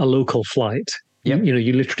local flight. Yep.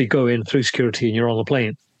 You literally go in through security and you're on the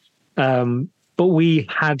plane. But we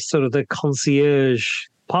had sort of the concierge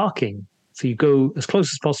parking. So you go as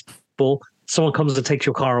close as possible. Someone comes and takes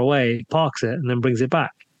your car away, parks it, and then brings it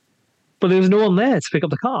back. But there was no one there to pick up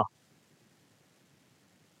the car.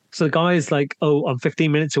 So the guy's like, "Oh, I'm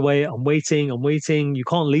 15 minutes away. I'm waiting. I'm waiting. You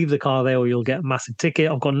can't leave the car there, or you'll get a massive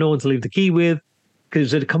ticket. I've got no one to leave the key with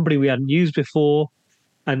because it's a company we hadn't used before."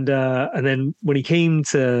 And then when he came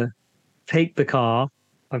to take the car,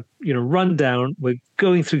 I run down. We're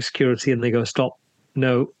going through security, and they go, "Stop!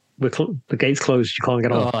 No, the gate's closed. You can't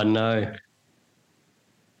get on." Oh no.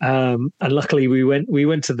 And luckily, we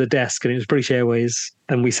went to the desk, and it was British Airways,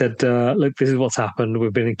 and we said, "Look, this is what's happened.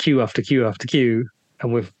 We've been in queue after queue after queue,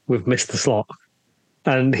 and we've missed the slot."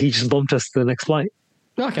 And he just bumped us to the next flight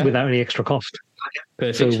without any extra cost.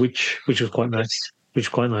 Perfect. So which was quite nice. Which is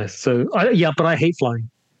quite nice. So but I hate flying.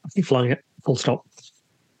 I hate flying it. Full stop.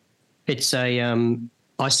 It's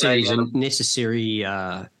I see it as a necessary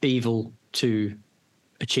evil to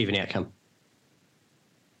achieve an outcome.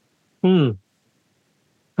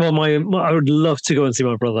 Well, I would love to go and see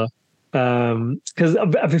my brother. Because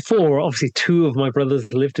before, obviously, two of my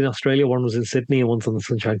brothers lived in Australia. One was in Sydney and one's on the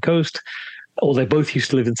Sunshine Coast. Or they both used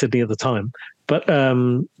to live in Sydney at the time. But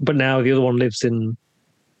now the other one lives in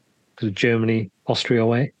Germany, Austria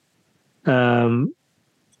way.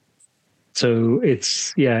 So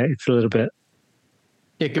it's a little bit.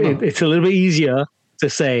 Yeah, come on. It's a little bit easier to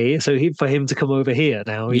say. So for him to come over here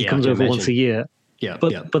now, he comes over once a year. Yeah,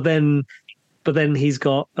 but then he's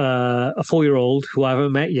got a 4-year-old who I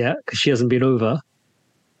haven't met yet because she hasn't been over.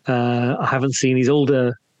 I haven't seen his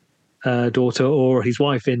older daughter or his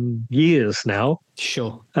wife in years now.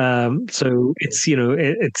 Sure. So it's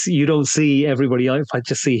it's you don't see everybody if I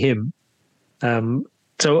just see him.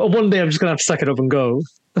 So one day I'm just gonna have to suck it up and go.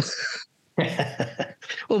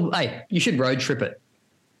 Well, hey, you should road trip it.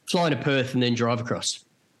 Fly to Perth and then drive across.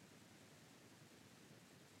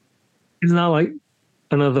 Isn't that like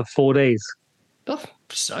another 4 days? Oh,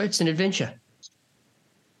 so it's an adventure.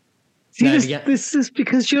 See, this is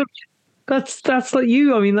because that's like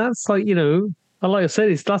you. I mean, that's like, like I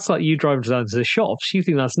said, that's like you driving down to the shops. You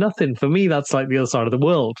think that's nothing. For me, that's like the other side of the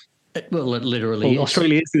world. It literally is.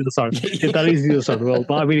 Australia is the other side. That is the other side of the world.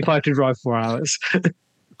 But I mean, if I had to drive 4 hours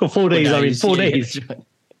for 4 days, 4 days.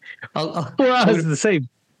 4 hours is the same.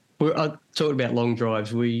 We're talking about long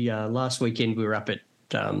drives. We last weekend we were up at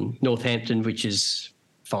Northampton, which is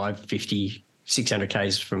 550, 600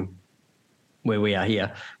 k's from where we are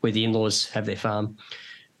here, where the in-laws have their farm.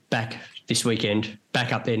 Back this weekend,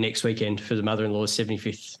 back up there next weekend for the mother-in-law's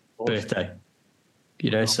 75th birthday.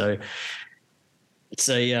 So it's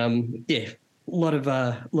a lot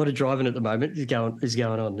of driving at the moment is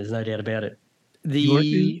going on. There's no doubt about it.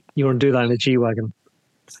 You want to do that in a G-Wagon?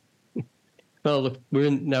 Well, look,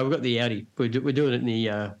 we've got the Audi. We're doing it in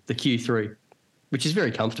the Q3, which is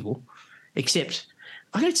very comfortable. Except,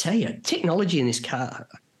 I got to tell you, technology in this car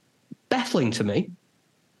baffling to me.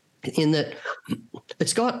 In that,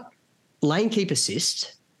 it's got lane keep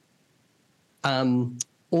assist,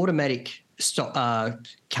 automatic stop,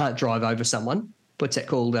 can't drive over someone. What's that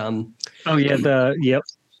called? Yep.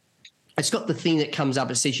 It's got the thing that comes up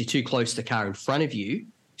and says you're too close to the car in front of you.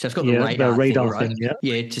 So it's got the radar thing, right?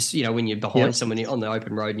 Yeah, just when you're behind someone on the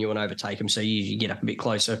open road and you want to overtake them, so you get up a bit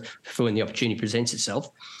closer for when the opportunity presents itself.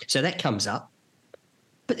 So that comes up,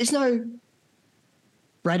 but there's no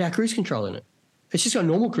radar cruise control in it. It's just got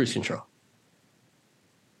normal cruise control.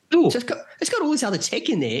 Ooh. So it's got all this other tech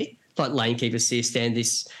in there, like lane keep assist and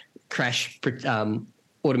this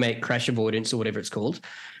automatic crash avoidance or whatever it's called,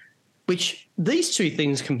 which these two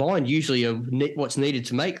things combined usually are what's needed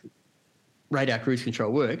to make radar cruise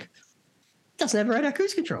control work. It doesn't have radar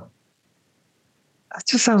cruise control. That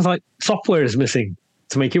just sounds like software is missing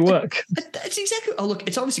to make it work. That's exactly. Oh, look,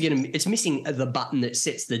 it's obviously it's missing the button that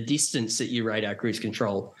sets the distance that your radar cruise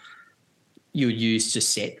control you would use to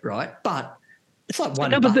set, right? But it's like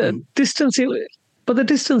one button. But the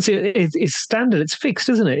distance is standard. It's fixed,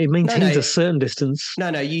 isn't it? It maintains a certain distance.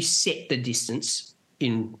 No, you set the distance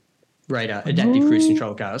in radar adaptive cruise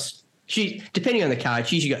control cars. Depending on the car,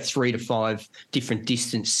 it's usually got 3 to 5 different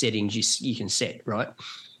distance settings you can set, right?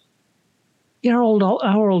 Yeah,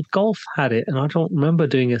 our old Golf had it, and I don't remember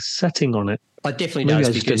doing a setting on it. I definitely Maybe does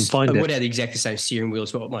I just because didn't find it would it. have the exact same steering wheel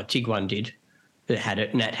as what my Tiguan did. That had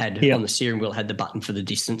it, and that had on the steering wheel had the button for the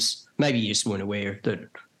distance. Maybe you just weren't aware that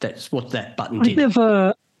that's what that button did.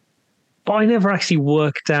 I never actually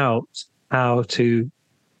worked out how to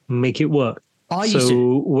make it work. I use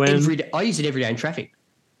it every day in traffic.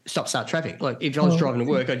 Stop-start traffic. Like if I was driving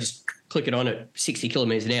to work, I'd just click it on at 60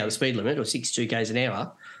 kilometres an hour, the speed limit, or 62 k's an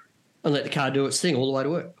hour, and let the car do its thing all the way to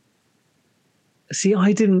work. See,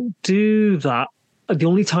 I didn't do that. The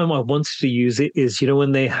only time I wanted to use it is,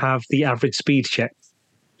 when they have the average speed check.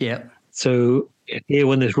 Yeah. So here,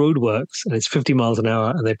 when there's roadworks and it's 50 miles an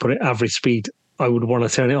hour and they put it average speed, I would want to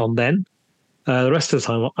turn it on then. The rest of the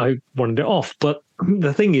time, I wanted it off. But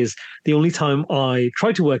the thing is, the only time I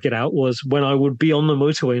tried to work it out was when I would be on the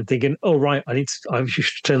motorway and thinking, "Oh right, I should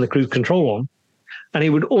turn the cruise control on," and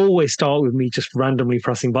it would always start with me just randomly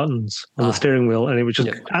pressing buttons on the steering wheel, and it would just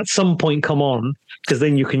at some point come on, because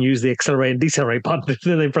then you can use the accelerate and decelerate button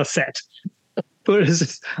and then press set.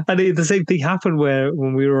 The same thing happened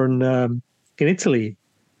when we were in Italy.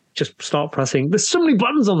 Just start pressing. There's so many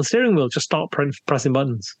buttons on the steering wheel. Just start pressing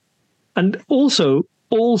buttons. And also,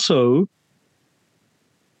 Peugeots.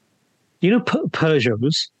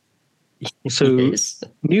 So Yes.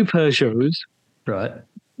 new Peugeots, Right.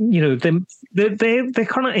 they're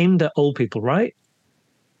kind of aimed at old people, right?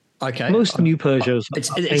 Okay. Most new Peugeots.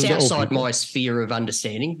 It's aimed at old outside people. my sphere of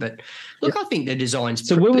understanding, but look, I think the design's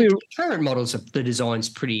So when current models, the design's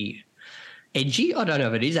pretty edgy. I don't know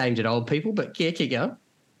if it is aimed at old people, but yeah, keep going.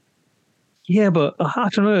 Yeah, but I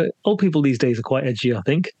don't know. Old people these days are quite edgy, I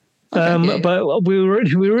think. Okay, But we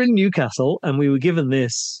were in Newcastle and we were given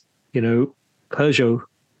this, Peugeot,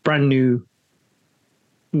 brand new,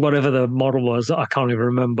 whatever the model was. I can't even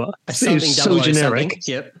remember. It was so generic.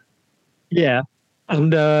 Yep. Yeah,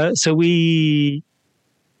 and so we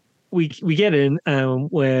get in and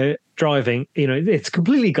we're driving. It's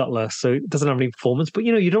completely gutless, so it doesn't have any performance. But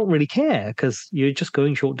you don't really care because you're just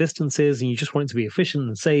going short distances and you just want it to be efficient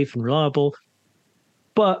and safe and reliable.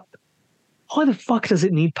 But why the fuck does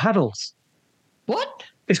it need paddles? What?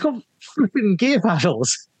 It's got flipping gear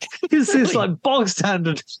paddles. It's this like bog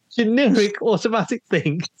standard generic automatic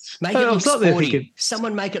thing. Make it look sporty.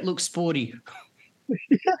 Someone make it look sporty.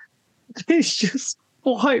 It's just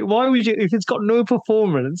why would you, if it's got no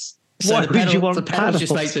performance? So why would you want the paddles?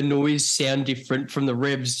 Just make the noise sound different from the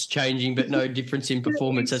revs changing, but no difference in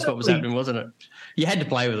performance. That's what was happening, wasn't it? You had to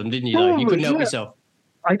play with them, didn't you? Though you couldn't help yourself.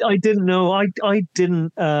 I didn't know. I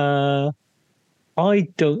didn't. I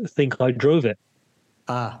don't think I drove it.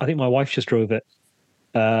 I think my wife just drove it.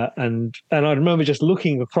 And I remember just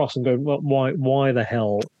looking across and going, well, why the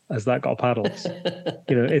hell has that got paddles?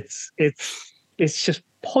 It's just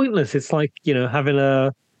pointless. It's like having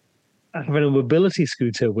a mobility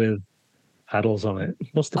scooter with paddles on it.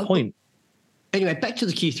 What's the point? Anyway, back to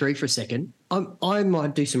the Q3 for a second. I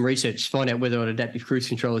might do some research to find out whether an adaptive cruise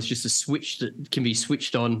control is just a switch that can be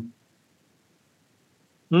switched on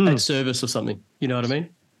at service or something. You know what I mean?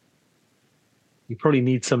 You probably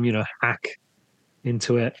need some, hack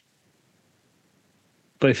into it.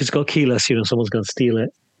 But if it's got keyless, someone's going to steal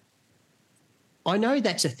it. I know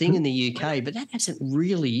that's a thing in the UK, but that hasn't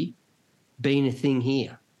really been a thing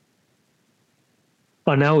here.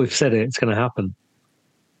 But now we've said it, it's going to happen.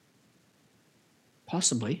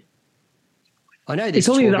 Possibly. I know it's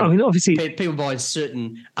only that, obviously people buy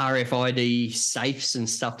certain RFID safes and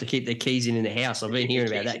stuff to keep their keys in the house. I've been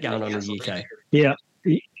hearing about that going on in the UK.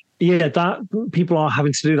 Yeah, that people are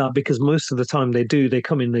having to do that because most of the time they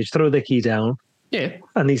come in, they throw their key down. Yeah,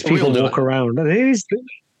 and these people walk around, and it is.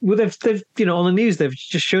 Well, they've on the news they've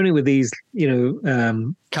just shown it with these coat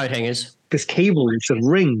hangers. This cable, it's a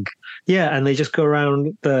ring. Yeah, and they just go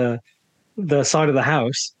around the side of the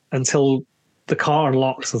house until the car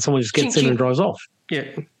unlocks and someone just gets in and drives off.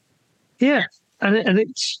 Yeah, and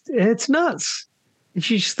it's nuts. You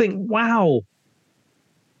just think, wow.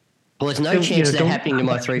 Well, there's no chance of that happening to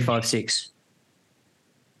my 356.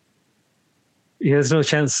 Yeah, there's no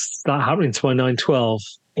chance that happening to my 912.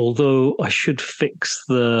 Although I should fix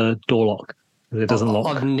the door lock. It doesn't lock.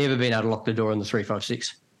 I've never been able to lock the door on the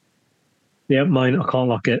 356. Yeah, mine, I can't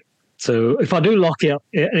lock it. So if I do lock it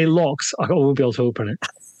and it locks, I won't be able to open it.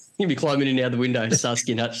 You'll be climbing in out the window,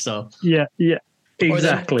 Starsky and Hutch style. Yeah,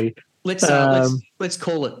 exactly. Let's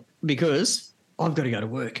call it because I've got to go to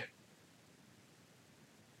work.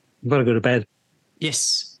 I've got to go to bed.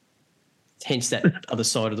 Yes. Hence that other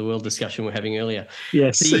side of the world discussion we're having earlier.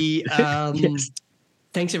 Yes. Yes.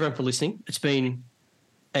 Thanks, everyone, for listening. It's been,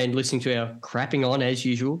 and listening to our crapping on as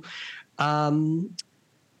usual.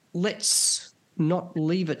 Let's not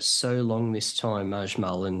leave it so long this time,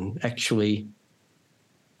 Ajmal, and actually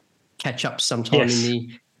catch up sometime in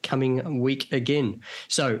the coming week again.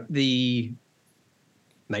 So maybe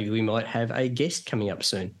we might have a guest coming up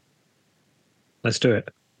soon. Let's do it.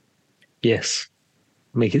 Yes.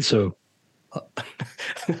 Make it so.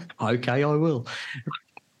 Okay, I will.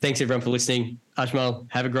 Thanks, everyone, for listening. Ajmal,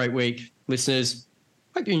 have a great week. Listeners,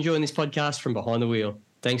 hope you're enjoying this podcast from behind the wheel.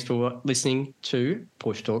 Thanks for listening to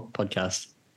Porsche Talk Podcast.